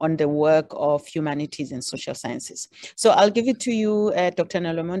the work of humanities and social sciences. So I'll give it to you, Dr.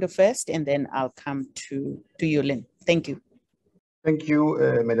 Nelwamondo first, and then I'll come to you, Lynn. Thank you. Thank you,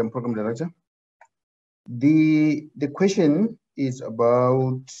 Madam Program Director. The question is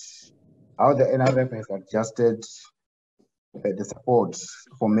about how the NRF has adjusted the support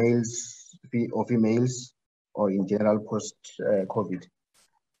for males or females, or in general post-COVID.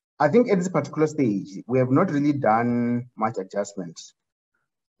 I think at this particular stage, we have not really done much adjustments,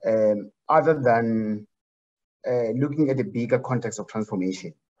 other than looking at the bigger context of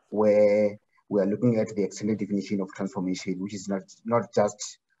transformation, where we are looking at the extended definition of transformation, which is not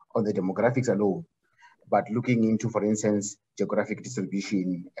just on the demographics alone, but looking into, for instance, geographic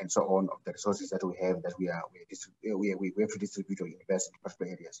distribution and so on of the resources that we have that we have to distribute or invest in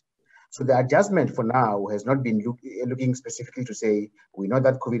particular areas. So the adjustment for now has not been looking specifically to say, we know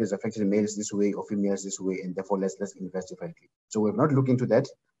that COVID has affected males this way or females this way, and therefore let's invest differently. So we've not looked into that,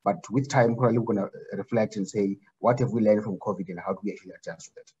 but with time, probably we're going to reflect and say, what have we learned from COVID and how do we actually adjust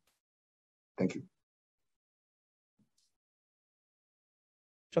to that? Thank you.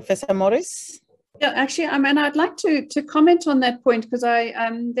 Professor Morris? Yeah, actually, and I'd like to comment on that point, because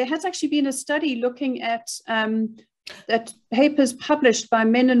there has actually been a study looking at that papers published by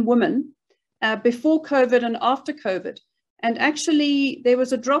men and women before COVID and after COVID. And actually, there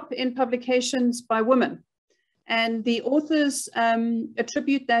was a drop in publications by women. And the authors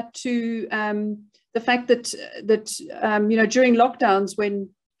attribute that to the fact that during lockdowns, when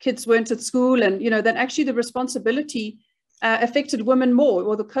kids weren't at school, and that actually the responsibility affected women more,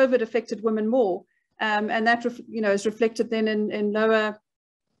 or the COVID affected women more, and that is reflected then in lower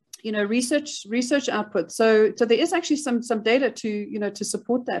research output. So there is actually some data to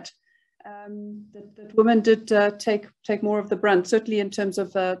support that. That women did take more of the brunt, certainly in terms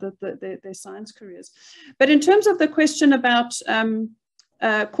of their science careers. But in terms of the question about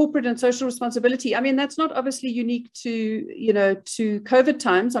corporate and social responsibility, I mean, that's not obviously unique to COVID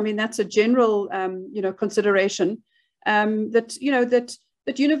times. I mean, that's a general consideration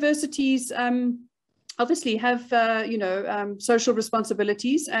that universities obviously have social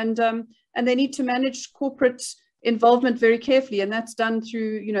responsibilities, and they need to manage corporate involvement very carefully, and that's done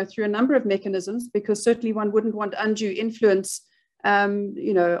through a number of mechanisms, because certainly one wouldn't want undue influence on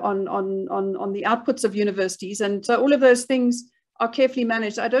the outputs of universities, and so all of those things are carefully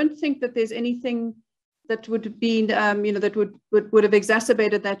managed. I don't think that there's anything that would have been that would have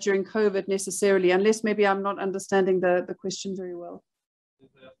exacerbated that during COVID necessarily, unless maybe I'm not understanding the question very well.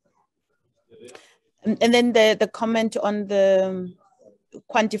 And then the comment on the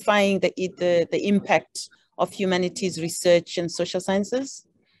quantifying the impact of humanities research and social sciences.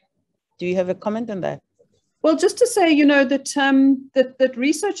 Do you have a comment on that? Well, just to say, that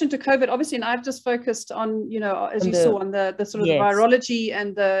research into COVID, obviously, and I've just focused on, as you saw, on the sort of the virology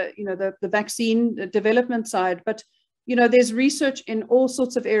and the vaccine development side. But, there's research in all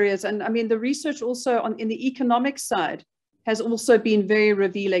sorts of areas. And I mean, the research also in the economic side has also been very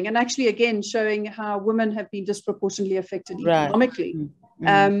revealing, and actually, again, showing how women have been disproportionately affected economically. Mm-hmm.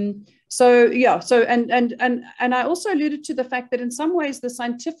 And I also alluded to the fact that in some ways the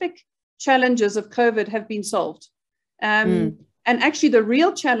scientific challenges of COVID have been solved. And actually the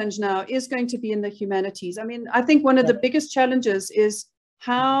real challenge now is going to be in the humanities. I mean, I think one of the biggest challenges is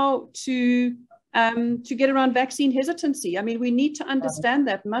how to get around vaccine hesitancy. I mean, we need to understand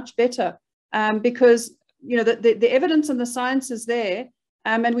that much better, because, the evidence and the science is there,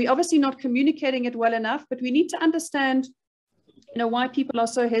 and we're obviously not communicating it well enough, but we need to understand why people are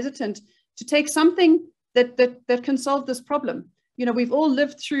so hesitant to take something that can solve this problem. We've all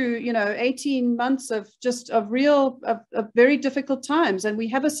lived through, 18 months of very difficult times, and we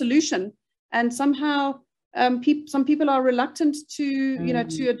have a solution, and somehow some people are reluctant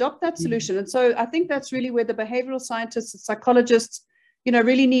to adopt that solution. And so I think that's really where the behavioral scientists and psychologists,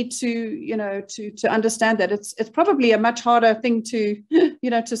 really need to understand that it's probably a much harder thing to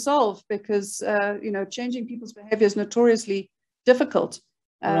solve, because changing people's behavior is notoriously difficult.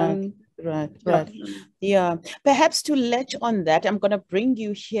 Right. Yeah, perhaps to latch on that, I'm going to bring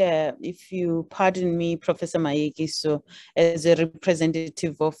you here, if you pardon me, Professor Mayekiso, as a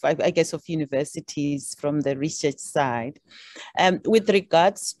representative of, I guess, of universities from the research side, with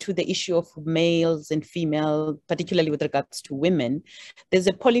regards to the issue of males and female, particularly with regards to women. There's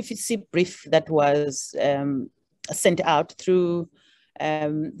a policy brief that was sent out through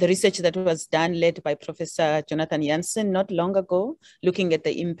the research that was done, led by Professor Jonathan Jansen not long ago, looking at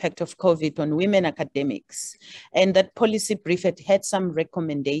the impact of COVID on women academics. And that policy brief had some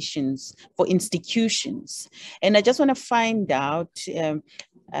recommendations for institutions. And I just want to find out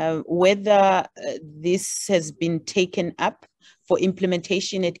whether this has been taken up for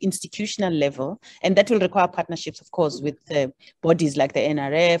implementation at institutional level, and that will require partnerships, of course, with bodies like the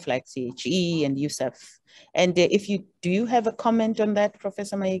NRF, like CHE and USAf. And do you have a comment on that,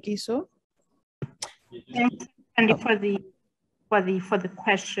 Professor Mayekiso? Thanks, Thandi, for the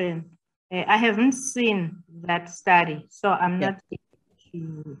question. I haven't seen that study, so I'm not able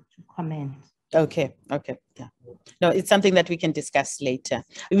to comment. Okay, yeah. No, it's something that we can discuss later.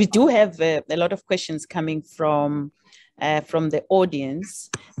 We do have a lot of questions coming from the audience.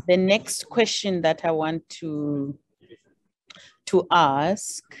 The next question that I want to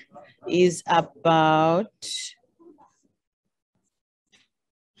ask is about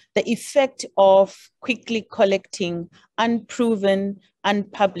the effect of quickly collecting unproven,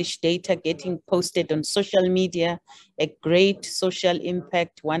 unpublished data getting posted on social media, a great social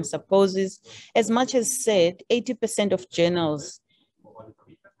impact, one supposes. As much as said, 80% of journals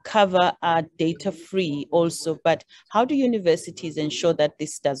cover are data free also, but how do universities ensure that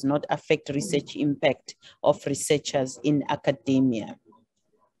this does not affect research impact of researchers in academia?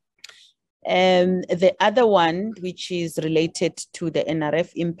 The other one, which is related to the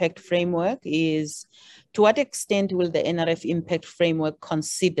NRF impact framework, is to what extent will the NRF impact framework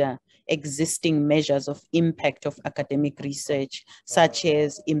consider existing measures of impact of academic research, such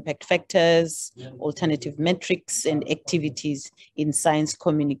as impact factors, alternative metrics, and activities in science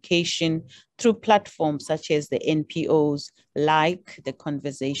communication through platforms such as the NPOs like the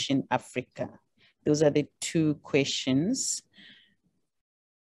Conversation Africa? Those are the two questions.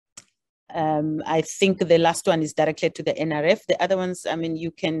 I think the last one is directed to the NRF. The other ones, I mean,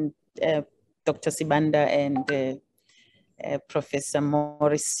 you can, Dr. Sibanda and Professor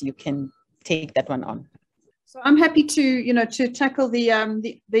Morris, you can take that one on. So I'm happy to, you know, to tackle the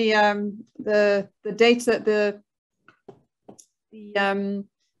data,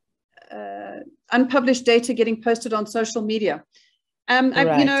 unpublished data getting posted on social media.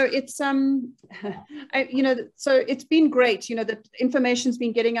 Right. You know, it's you know, so it's been great, you know, that information's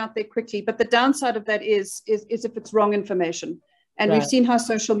been getting out there quickly, but the downside of that is if it's wrong information. And right. We've seen how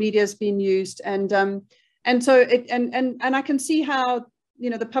social media has been used, and so it and I can see how, you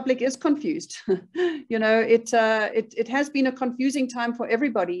know, the public is confused. You know, it has been a confusing time for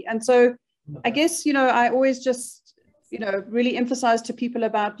everybody, and so I guess, you know, I always just, you know, really emphasize to people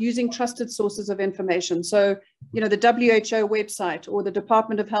about using trusted sources of information. So, you know, the WHO website or the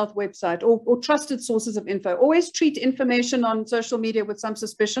Department of Health website, or trusted sources of info. Always treat information on social media with some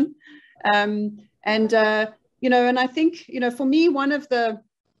suspicion. You know, and I think, you know, for me, one of the,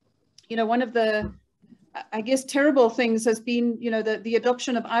 I guess, terrible things has been, you know, the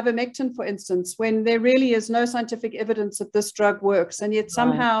adoption of ivermectin, for instance, when there really is no scientific evidence that this drug works. And yet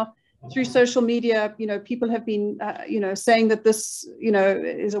somehow, through social media, you know, people have been, you know, saying that this, you know,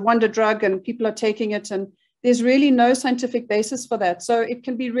 is a wonder drug and people are taking it, and there's really no scientific basis for that. So it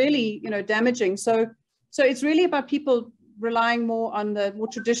can be really, you know, damaging. So it's really about people relying more on the more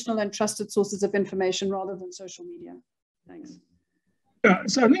traditional and trusted sources of information rather than social media. Thanks. Yeah,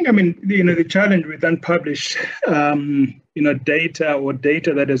 so I think, I mean, you know, the challenge with unpublished, you know, data or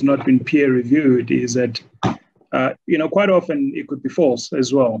data that has not been peer reviewed is that, you know, quite often it could be false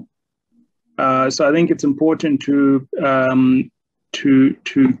as well. So I think it's important to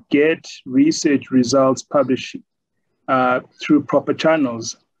get research results published through proper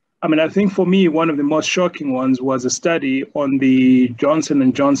channels. I mean, I think for me, one of the most shocking ones was a study on the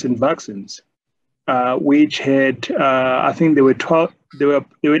Johnson & Johnson vaccines, which had, I think there were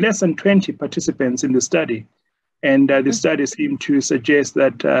less than 20 participants in the study. And the study seemed to suggest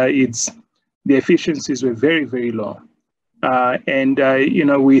that the efficiencies were very, very low. You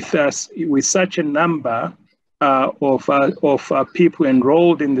know, with such a number of people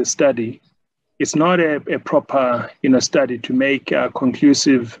enrolled in the study, it's not a proper, you know, study to make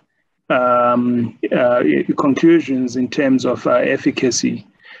conclusive conclusions in terms of efficacy.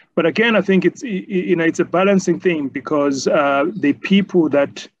 But again, I think it's, you know, it's a balancing thing, because the people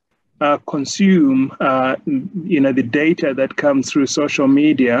that consume, you know, the data that comes through social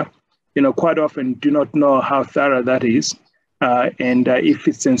media, you know, quite often do not know how thorough that is. And if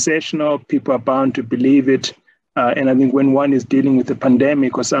it's sensational, people are bound to believe it. And I think when one is dealing with a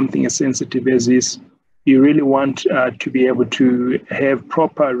pandemic or something as sensitive as this, you really want to be able to have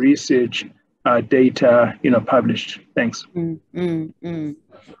proper research data, you know, published. Thanks.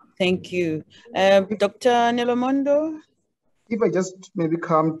 Thank you. Dr. Nelwamondo? If I just maybe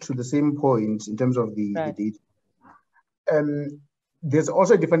come to the same point in terms of the data, there's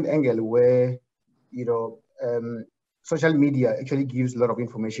also a different angle where, you know, social media actually gives a lot of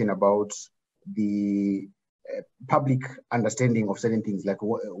information about the public understanding of certain things. Like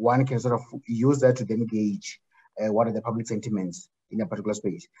one can sort of use that to then gauge what are the public sentiments in a particular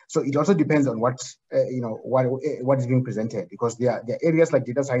space. So it also depends on what, you know, what is being presented, because there are areas like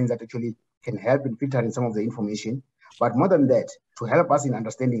data science that actually can help in filtering some of the information. But more than that, to help us in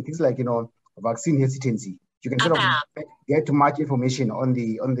understanding things like, you know, vaccine hesitancy, you can sort of get much information on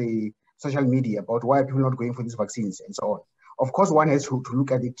the social media about why people are not going for these vaccines and so on. Of course, one has to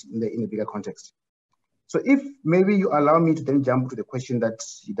look at it in a bigger context. So if maybe you allow me to then jump to the question that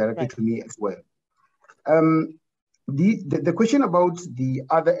you directed to me as well. The question about the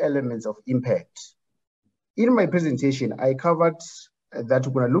other elements of impact. In my presentation, I covered that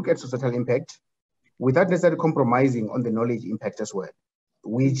we're going to look at societal impact without necessarily compromising on the knowledge impact as well,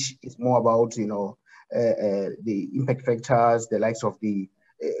 which is more about, you know, the impact factors, the likes of the,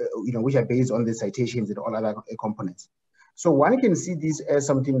 you know, which are based on the citations and all other components. So one can see this as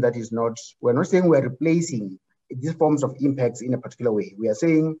something that is not, we're not saying we're replacing these forms of impacts in a particular way. We are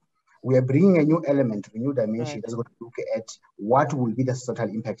saying we are bringing a new element, a new dimension that's going to look at what will be the societal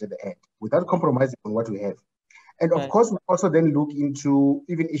impact at the end without compromising on what we have. And of course, we also then look into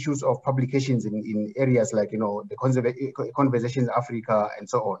even issues of publications in areas like, you know, the Conversation Africa and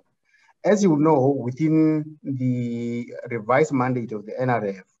so on. As you know, within the revised mandate of the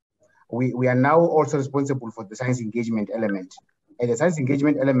NRF, we are now also responsible for the science engagement element. And the science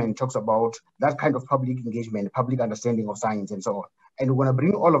engagement element talks about that kind of public engagement, public understanding of science and so on. And we're going to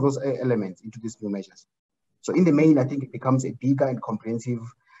bring all of those elements into these new measures. So in the main, I think it becomes a bigger and comprehensive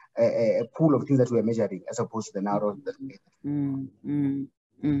pool of things that we're measuring as opposed to the narrow.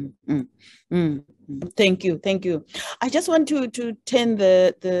 Thank you. I just want to turn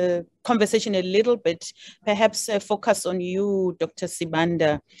the conversation a little bit, perhaps focus on you, Dr.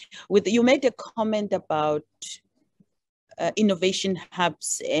 Sibanda. You made a comment about innovation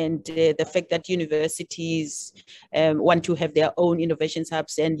hubs and the fact that universities want to have their own innovation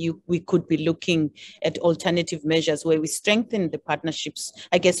hubs, and we could be looking at alternative measures where we strengthen the partnerships,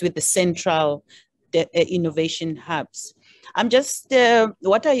 I guess, with the central innovation hubs. I'm just,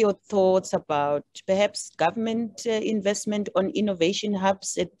 what are your thoughts about perhaps government investment on innovation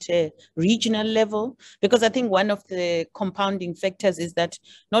hubs at regional level? Because I think one of the compounding factors is that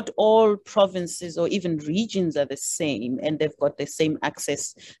not all provinces or even regions are the same, and they've got the same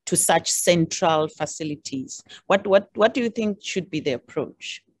access to such central facilities. What do you think should be the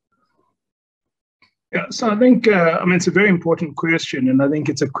approach? Yeah, so I think, it's a very important question, and I think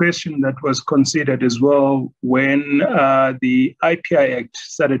it's a question that was considered as well when the IPI Act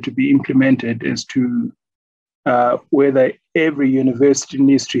started to be implemented as to whether every university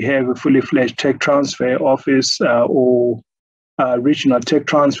needs to have a fully fledged tech transfer office or regional tech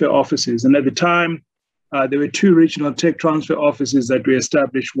transfer offices. And at the time, there were two regional tech transfer offices that were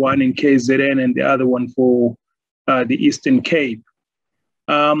established, one in KZN and the other one for the Eastern Cape.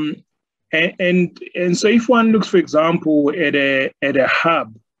 And so if one looks, for example, at a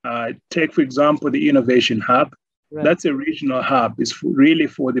hub, take, for example, the Innovation Hub, right. That's a regional hub. It's really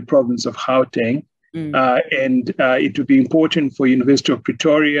for the province of Gauteng. And it would be important for University of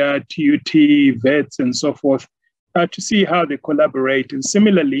Pretoria, TUT, VETS, and so forth, to see how they collaborate. And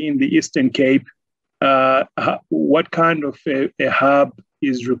similarly, in the Eastern Cape, what kind of a hub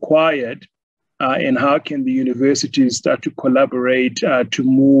is required, and how can the universities start to collaborate to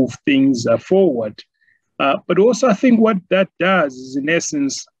move things forward. But also, I think what that does is, in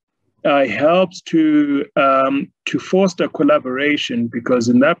essence, helps to foster collaboration, because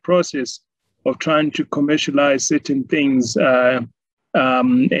in that process of trying to commercialize certain things and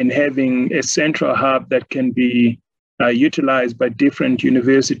having a central hub that can be utilized by different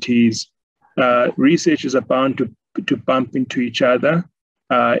universities, researchers are bound to bump into each other.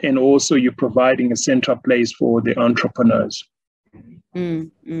 And also you're providing a central place for the entrepreneurs.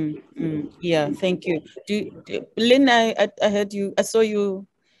 Yeah, thank you. Lynn, I heard you, I saw you.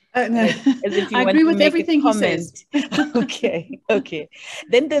 No. I agree with everything he says. Okay.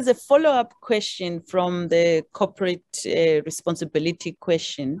 Then there's a follow-up question from the corporate responsibility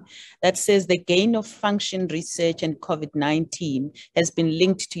question that says the gain of function research and COVID-19 has been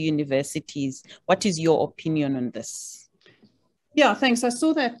linked to universities. What is your opinion on this? Yeah, thanks. I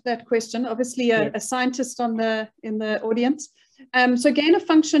saw that question. Obviously, a scientist in the audience. So gain of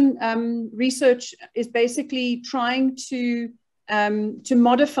function research is basically trying to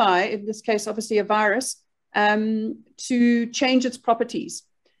modify, in this case, obviously a virus, to change its properties.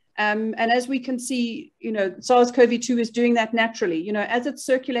 And as we can see, SARS-CoV-2 is doing that naturally. As it's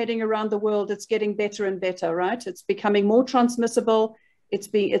circulating around the world, it's getting better and better, right? It's becoming more transmissible.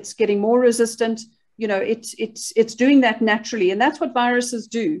 It's getting more resistant. It's doing that naturally. And that's what viruses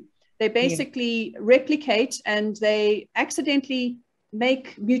do. They basically replicate, and they accidentally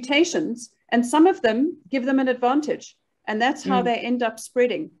make mutations, and some of them give them an advantage. And that's how they end up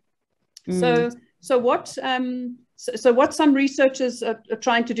spreading. So what some researchers are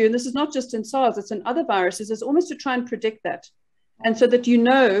trying to do, and this is not just in SARS, it's in other viruses, is almost to try and predict that. And so that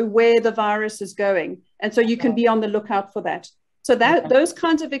where the virus is going. And so you can be on the lookout for that. So those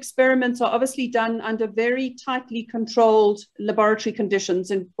kinds of experiments are obviously done under very tightly controlled laboratory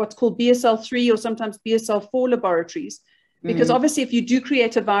conditions in what's called BSL-3 or sometimes BSL-4 laboratories. Because obviously if you do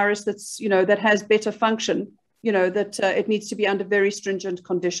create a virus that's, that has better function, that it needs to be under very stringent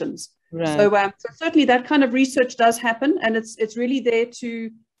conditions. Right. So certainly that kind of research does happen, and it's really there to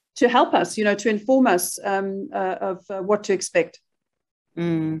help us, to inform us of what to expect.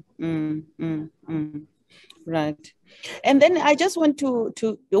 Right. And then I just want to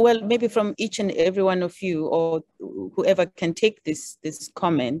maybe from each and every one of you, or whoever can take this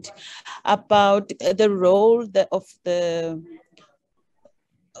comment, about the role of the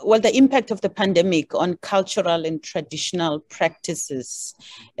the impact of the pandemic on cultural and traditional practices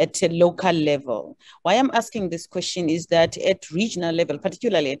at a local level. Why I'm asking this question is that at regional level,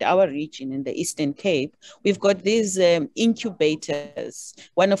 particularly at our region in the Eastern Cape, we've got these incubators.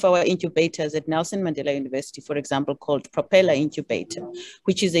 One of our incubators at Nelson Mandela University, for example, called Propeller Incubator,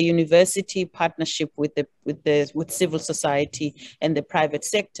 which is a university partnership with civil society and the private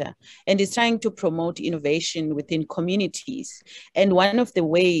sector, and is trying to promote innovation within communities. And one of the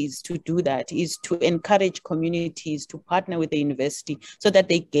ways to do that is to encourage communities to partner with the university so that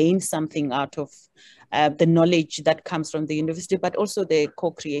they gain something out of the knowledge that comes from the university, but also the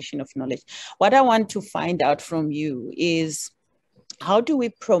co-creation of knowledge. What I want to find out from you is, how do we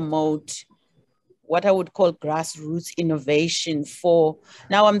promote what I would call grassroots innovation for,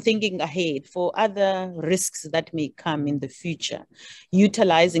 now I'm thinking ahead, for other risks that may come in the future,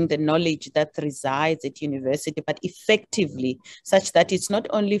 utilizing the knowledge that resides at university, but effectively, such that it's not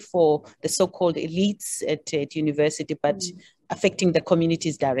only for the so-called elites at university, but affecting the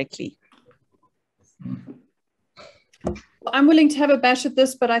communities directly? I'm willing to have a bash at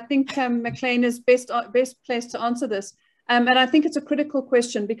this, but I think McLean is best placed to answer this. And I think it's a critical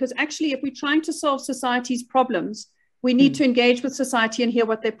question, because actually, if we're trying to solve society's problems, we need to engage with society and hear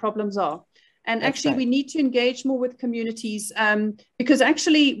what their problems are. And actually, we need to engage more with communities, because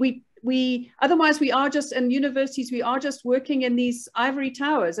actually otherwise we are just, in universities, we are just working in these ivory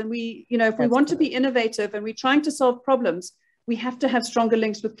towers. And if we want to be innovative and we're trying to solve problems, we have to have stronger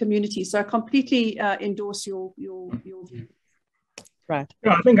links with communities. So I completely endorse your view. Right.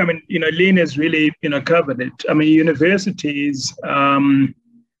 Yeah, I think, Lynn has really, covered it. Universities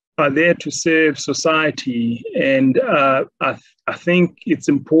are there to serve society. And I think it's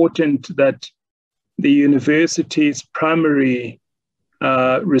important that the university's primary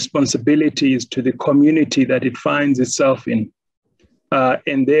responsibility is to the community that it finds itself in.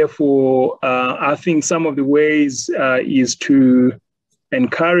 And therefore, I think some of the ways is to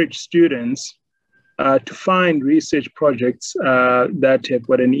encourage students to find research projects that have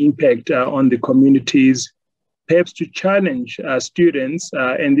got an impact on the communities, perhaps to challenge students,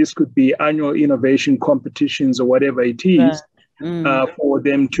 and this could be annual innovation competitions or whatever it is, for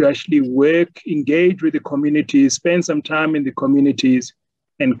them to actually work, engage with the communities, spend some time in the communities,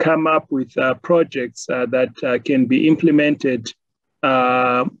 and come up with projects that can be implemented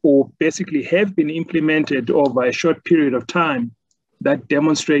or basically have been implemented over a short period of time that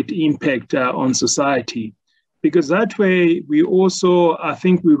demonstrate impact on society. Because that way, we also, I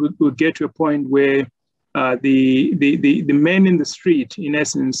think we will get to a point where the man in the street, in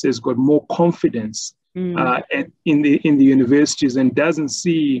essence, has got more confidence in the universities and doesn't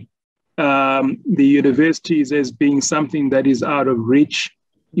see the universities as being something that is out of reach,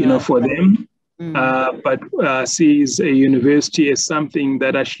 for them, but sees a university as something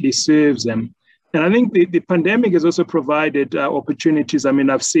that actually serves them. And I think the pandemic has also provided opportunities.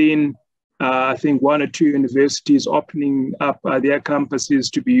 I've seen, I think, 1 or 2 universities opening up their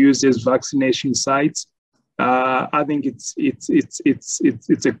campuses to be used as vaccination sites. I think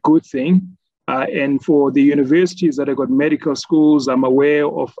it's a good thing. And for the universities that have got medical schools, I'm aware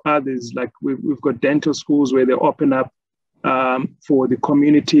of others, like we've got dental schools where they open up for the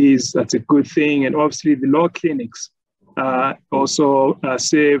communities. That's a good thing. And obviously the law clinics also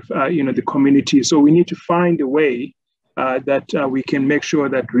serve, the community. So we need to find a way that we can make sure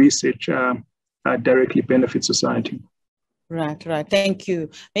that research directly benefits society. Right. Thank you.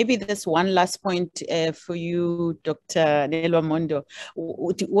 Maybe there's one last point for you, Dr. Nelwamondo.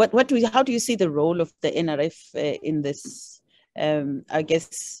 How do you see the role of the NRF in this, I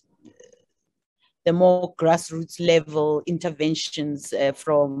guess, the more grassroots level interventions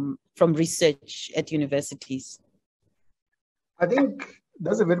from research at universities? I think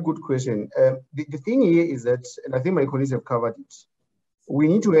that's a very good question. The thing here is that, and I think my colleagues have covered it, we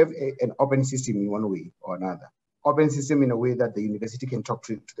need to have an open system in one way or another. Open system in a way that the university can talk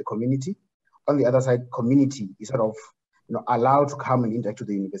to the community. On the other side, community is sort of allowed to come and interact with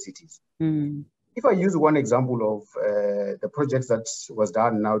the universities. If I use one example of the project that was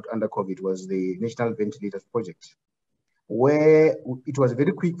done now under COVID, was the National Ventilators Project, where it was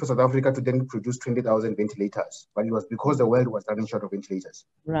very quick for South Africa to then produce 20,000 ventilators, but it was because the world was running short of ventilators.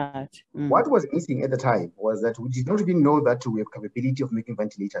 Right. What was missing at the time was that we did not even know that we have capability of making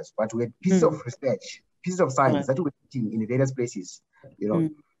ventilators, but we had pieces of research, pieces of science that we were in various places.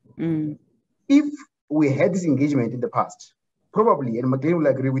 If we had this engagement in the past, probably, and McLean will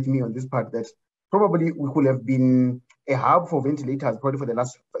agree with me on this part, that probably we could have been a hub for ventilators probably for the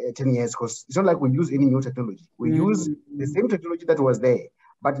last 10 years, because it's not like we use any new technology. We use the same technology that was there,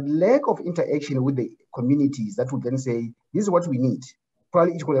 but lack of interaction with the communities that would then say, this is what we need.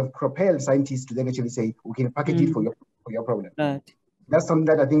 probably it would have propelled scientists to then actually say, we can package it for your problem. Right. That's something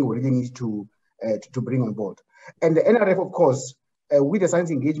that I think we really need to bring on board. And the NRF, of course, with the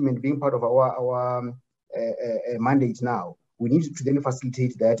science engagement being part of our mandate now, we need to then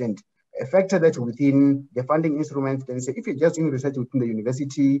facilitate that and factor that within the funding instruments. Then say, if you're just doing research within the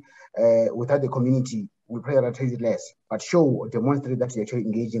university, without the community, we prioritize it less, but show or demonstrate that you're actually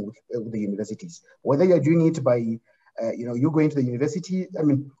engaging with the universities. Whether you're doing it by, you going to the university, I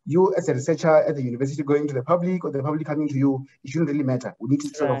mean, you as a researcher at the university going to the public or the public coming to you, it shouldn't really matter. We need to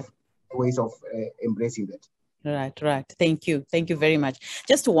sort of ways of embracing that. Right. Thank you very much.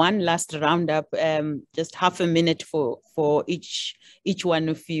 Just one last roundup, just half a minute for each one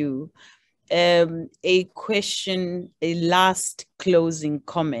of you. A question, a last closing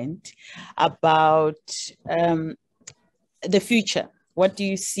comment about the future. What do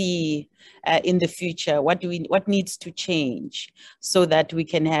you see in the future? What needs to change so that we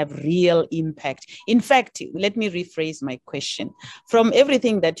can have real impact? In fact, let me rephrase my question. From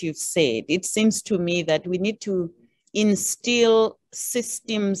everything that you've said, it seems to me that we need to instill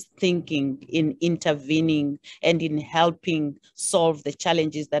systems thinking in intervening and in helping solve the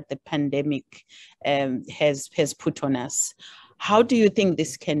challenges that the pandemic has put on us. How do you think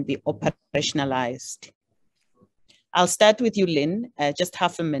this can be operationalized? I'll start with you, Lynn, just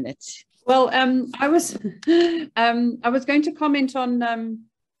half a minute. Well, I was going to comment on,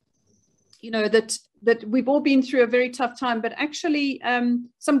 that we've all been through a very tough time, but actually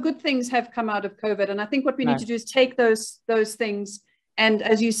some good things have come out of COVID. And I think what we need to do is take those things and,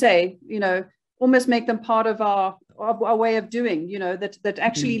 as you say, almost make them part of our way of doing, that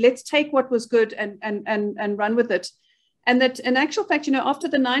actually let's take what was good and run with it. And that in actual fact, after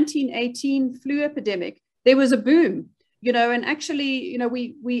the 1918 flu epidemic, there was a boom, and actually,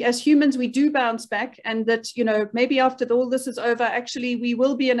 we as humans, we do bounce back, and that, maybe after all this is over, actually, we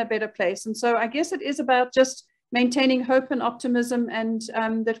will be in a better place. And so I guess it is about just maintaining hope and optimism, and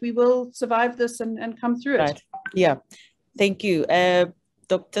that we will survive this and come through it. Yeah. Thank you.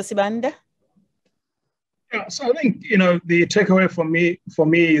 Dr. Sibanda? Yeah, so I think, the takeaway for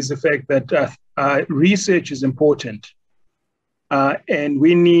me is the fact that research is important, and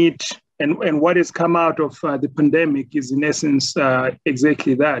we need. And what has come out of the pandemic is, in essence,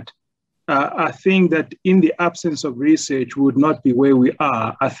 exactly that. I think that in the absence of research, we would not be where we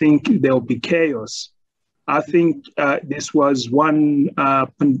are. I think there will be chaos. I think this was one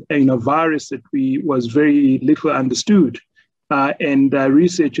virus that was very little understood. And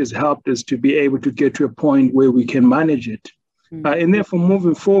research has helped us to be able to get to a point where we can manage it. And therefore,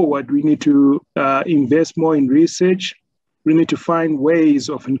 moving forward, we need to invest more in research. We need to find ways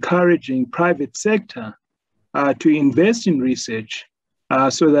of encouraging private sector to invest in research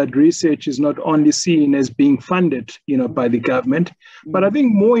so that research is not only seen as being funded, by the government, but I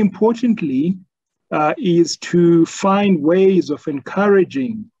think more importantly is to find ways of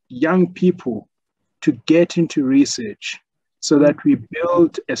encouraging young people to get into research so that we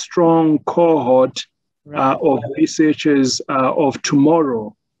build a strong cohort of researchers of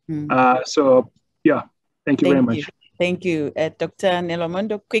tomorrow. So, yeah, thank you very much. Thank you. Dr.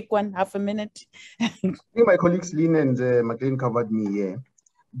 Nelwamondo, quick one, half a minute. I think my colleagues Lynn and McLean covered me here.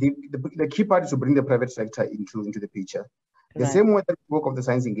 The key part is to bring the private sector into the picture. The same way that we work of the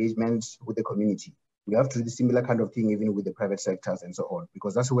science engagement with the community, we have to do the similar kind of thing even with the private sectors and so on,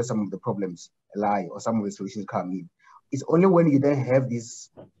 because that's where some of the problems lie or some of the solutions come in. It's only when you then have this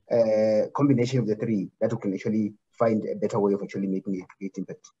combination of the three that we can actually find a better way of actually making a great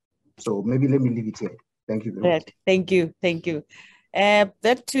impact. So maybe let me leave it here. Thank you very much. Thank you.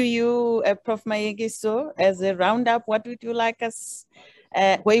 Back to you, Prof. Mayekiso. As a roundup, what would you like us,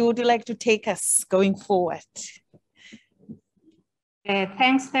 where would you like to take us going forward?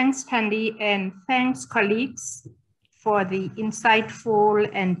 Thanks, Thandi, and thanks, colleagues, for the insightful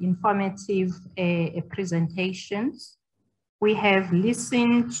and informative presentations. We have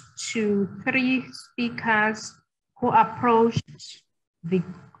listened to 3 speakers who approached the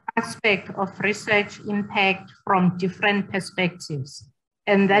aspect of research impact from different perspectives.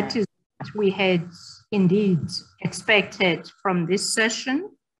 And that is what we had indeed expected from this session.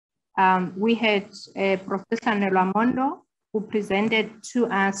 We had Professor Nelwamondo, who presented to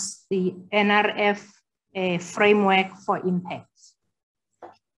us the NRF framework for impact.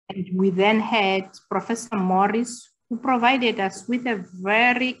 And we then had Professor Morris, who provided us with a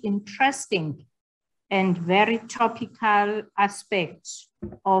very interesting and very topical aspect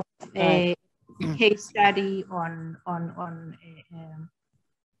of a case study on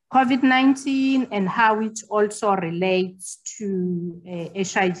COVID-19 and how it also relates to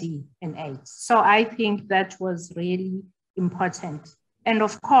HIV and AIDS. So I think that was really important. And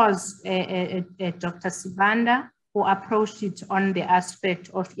of course, Dr. Sibanda, who approached it on the aspect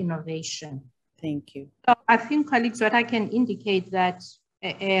of innovation. Thank you. So I think, colleagues, what I can indicate that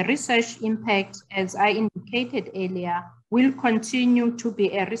research impact, as I indicated earlier, will continue to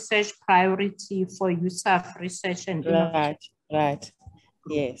be a research priority for USAf research and innovation. Right.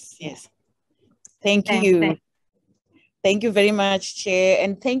 Yes. Thank you. Thank you very much, Chair,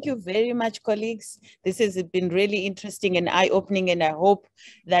 and thank you very much, colleagues. This has been really interesting and eye-opening, and I hope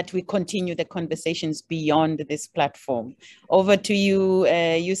that we continue the conversations beyond this platform. Over to you,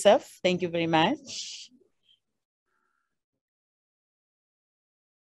 USAf. Thank you very much.